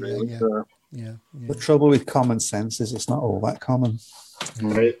 Exactly. Hasn't it, really? Yeah. The trouble with common sense is it's not all that common.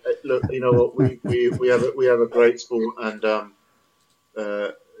 Look, you know what? We have a great sport, and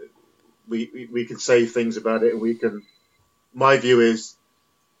we can say things about it. My view is,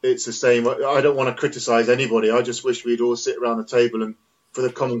 it's the same. I don't want to criticise anybody. I just wish we'd all sit around the table and for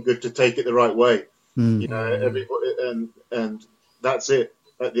the common good to take it the right way. Everybody, and that's it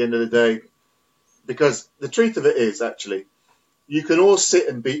at the end of the day. Because the truth of it is, actually, you can all sit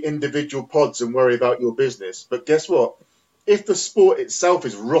and be individual pods and worry about your business, but guess what? If the sport itself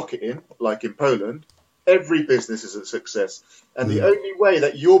is rocketing, like in Poland, every business is a success. And the only way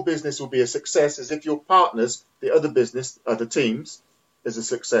that your business will be a success is if your partners, the other teams, is a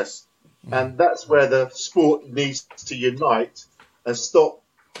success. And that's where the sport needs to unite and stop,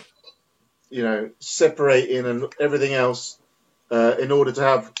 separating and everything else in order to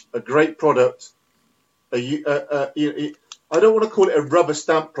have a great product. I don't want to call it a rubber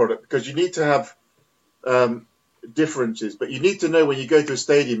stamp product, because you need to have differences, but you need to know when you go to a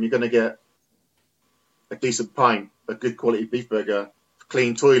stadium, you're going to get a decent pint, a good quality beef burger,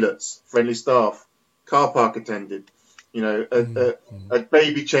 clean toilets, friendly staff, car park attended, a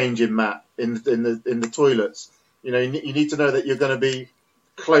baby changing mat in the toilets. You need to know that you're going to be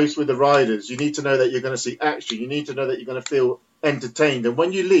close with the riders. You need to know that you're going to see action. You need to know that you're going to feel entertained. And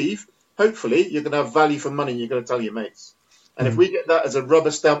when you leave, hopefully you're going to have value for money, and you're going to tell your mates. And if we get that as a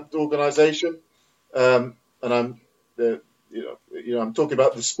rubber stamped organisation, and I'm talking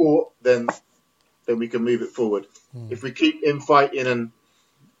about the sport, then we can move it forward. If we keep infighting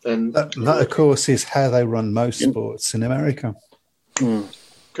and that of course is how they run most sports in America.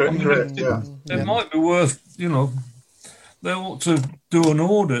 Correct. Yeah. It might be worth, they ought to do an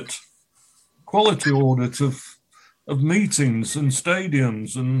audit, quality audit of meetings and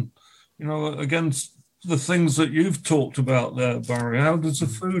stadiums, and against the things that you've talked about there, Barry. How does the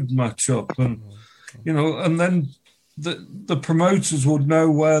food match up? And and then the promoters would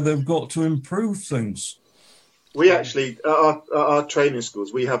know where they've got to improve things. We actually, at our training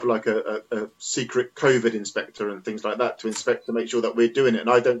schools, we have like a secret COVID inspector and things like that to inspect, to make sure that we're doing it.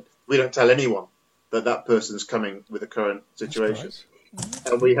 And we don't tell anyone that person's coming with the current situation.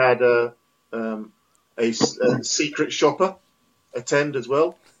 And we had a secret shopper attend as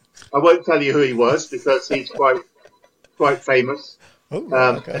well. I won't tell you who he was, because he's quite famous.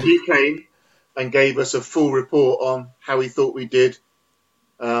 Okay. And he came and gave us a full report on how he thought we did.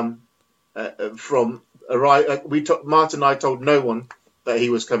 Martin and I told no one that he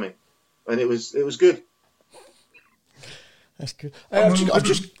was coming, and it was good. That's good.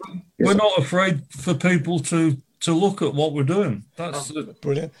 We're not afraid for people to look at what we're doing. That's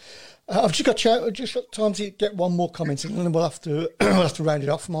brilliant. I've just got time to get one more comment, and then we'll have to round it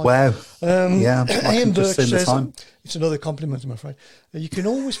off. Mike. Wow. Ian Burke says, it's another compliment, I'm afraid. You can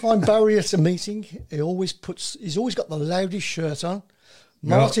always find Barry at a meeting. He's always got the loudest shirt on.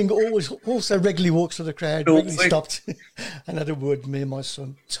 Martin also regularly walks to the crowd, regularly stopped and had a word with me and my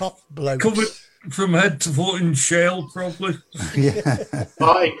son. Top blokes. Covered from head to foot in shale, probably. Yeah.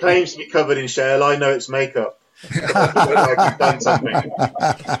 Martin claims to be covered in shale. I know it's makeup. like you've done something.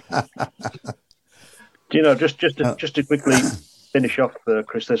 Do you know, just to quickly finish off,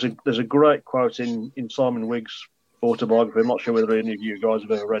 Chris, there's a great quote in Simon Wigg's autobiography. I'm not sure whether any of you guys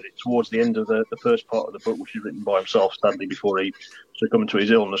have ever read it. Towards the end of the first part of the book, which is written by himself, sadly, before he succumbed to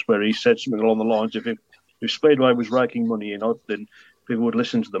his illness, where he said something along the lines of, if Speedway was raking money in, then people would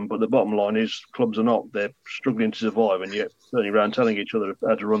listen to them. But the bottom line is, clubs are not. They're struggling to survive, and yet turning around telling each other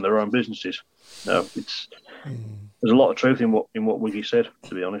how to run their own businesses. No, there's a lot of truth in what Wiggy said,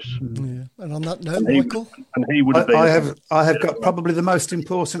 to be honest. Yeah. And on that note, Michael, and he would I have got probably the most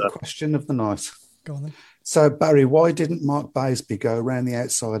important question of the night. Go on then. So, Barry, why didn't Mark Baisby go around the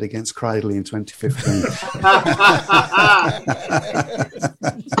outside against Cradley in 2015?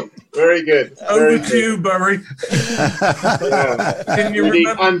 Very good. Over to you, Barry. Can you We need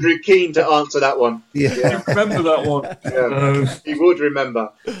remember? Andrew Keane to answer that one. Yeah. Can you remember that one? Yeah. He would remember.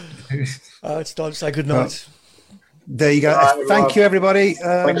 It's time to say good night. There you go. Right, Thank you, everybody. Thank you,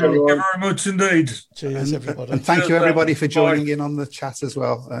 Thank you everyone. very much indeed. Cheers, everybody. And thank you, Cheers, everybody, for Bye. joining in on the chat as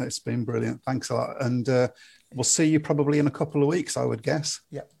well. It's been brilliant. Thanks a lot. And we'll see you probably in a couple of weeks, I would guess.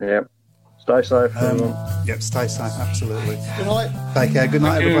 Yeah. Stay safe, everyone. Yep, stay safe, absolutely. Good night. Take care. Good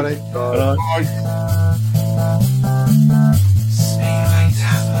night, Thank you. everybody. Bye. Bye.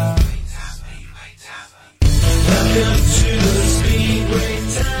 Welcome to the Speedway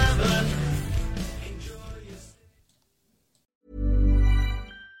Tavern.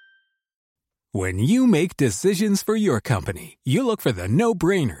 When you make decisions for your company, you look for the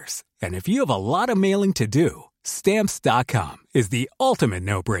no-brainers. And if you have a lot of mailing to do, Stamps.com is the ultimate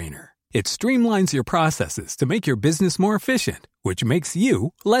no-brainer. It streamlines your processes to make your business more efficient, which makes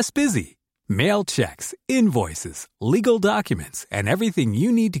you less busy. Mail checks, invoices, legal documents, and everything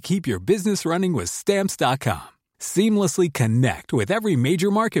you need to keep your business running with Stamps.com. Seamlessly connect with every major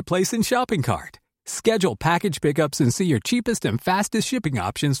marketplace and shopping cart. Schedule package pickups and see your cheapest and fastest shipping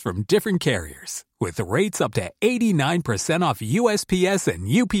options from different carriers, with rates up to 89% off USPS and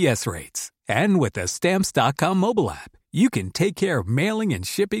UPS rates. And with the Stamps.com mobile app, you can take care of mailing and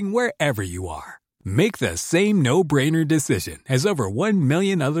shipping wherever you are. Make the same no-brainer decision as over 1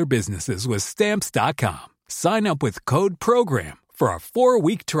 million other businesses with Stamps.com. Sign up with code PROGRAM for a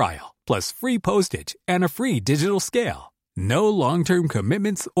 4-week trial, plus free postage and a free digital scale. No long-term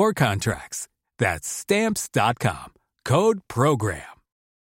commitments or contracts. That's Stamps.com. Code PROGRAM.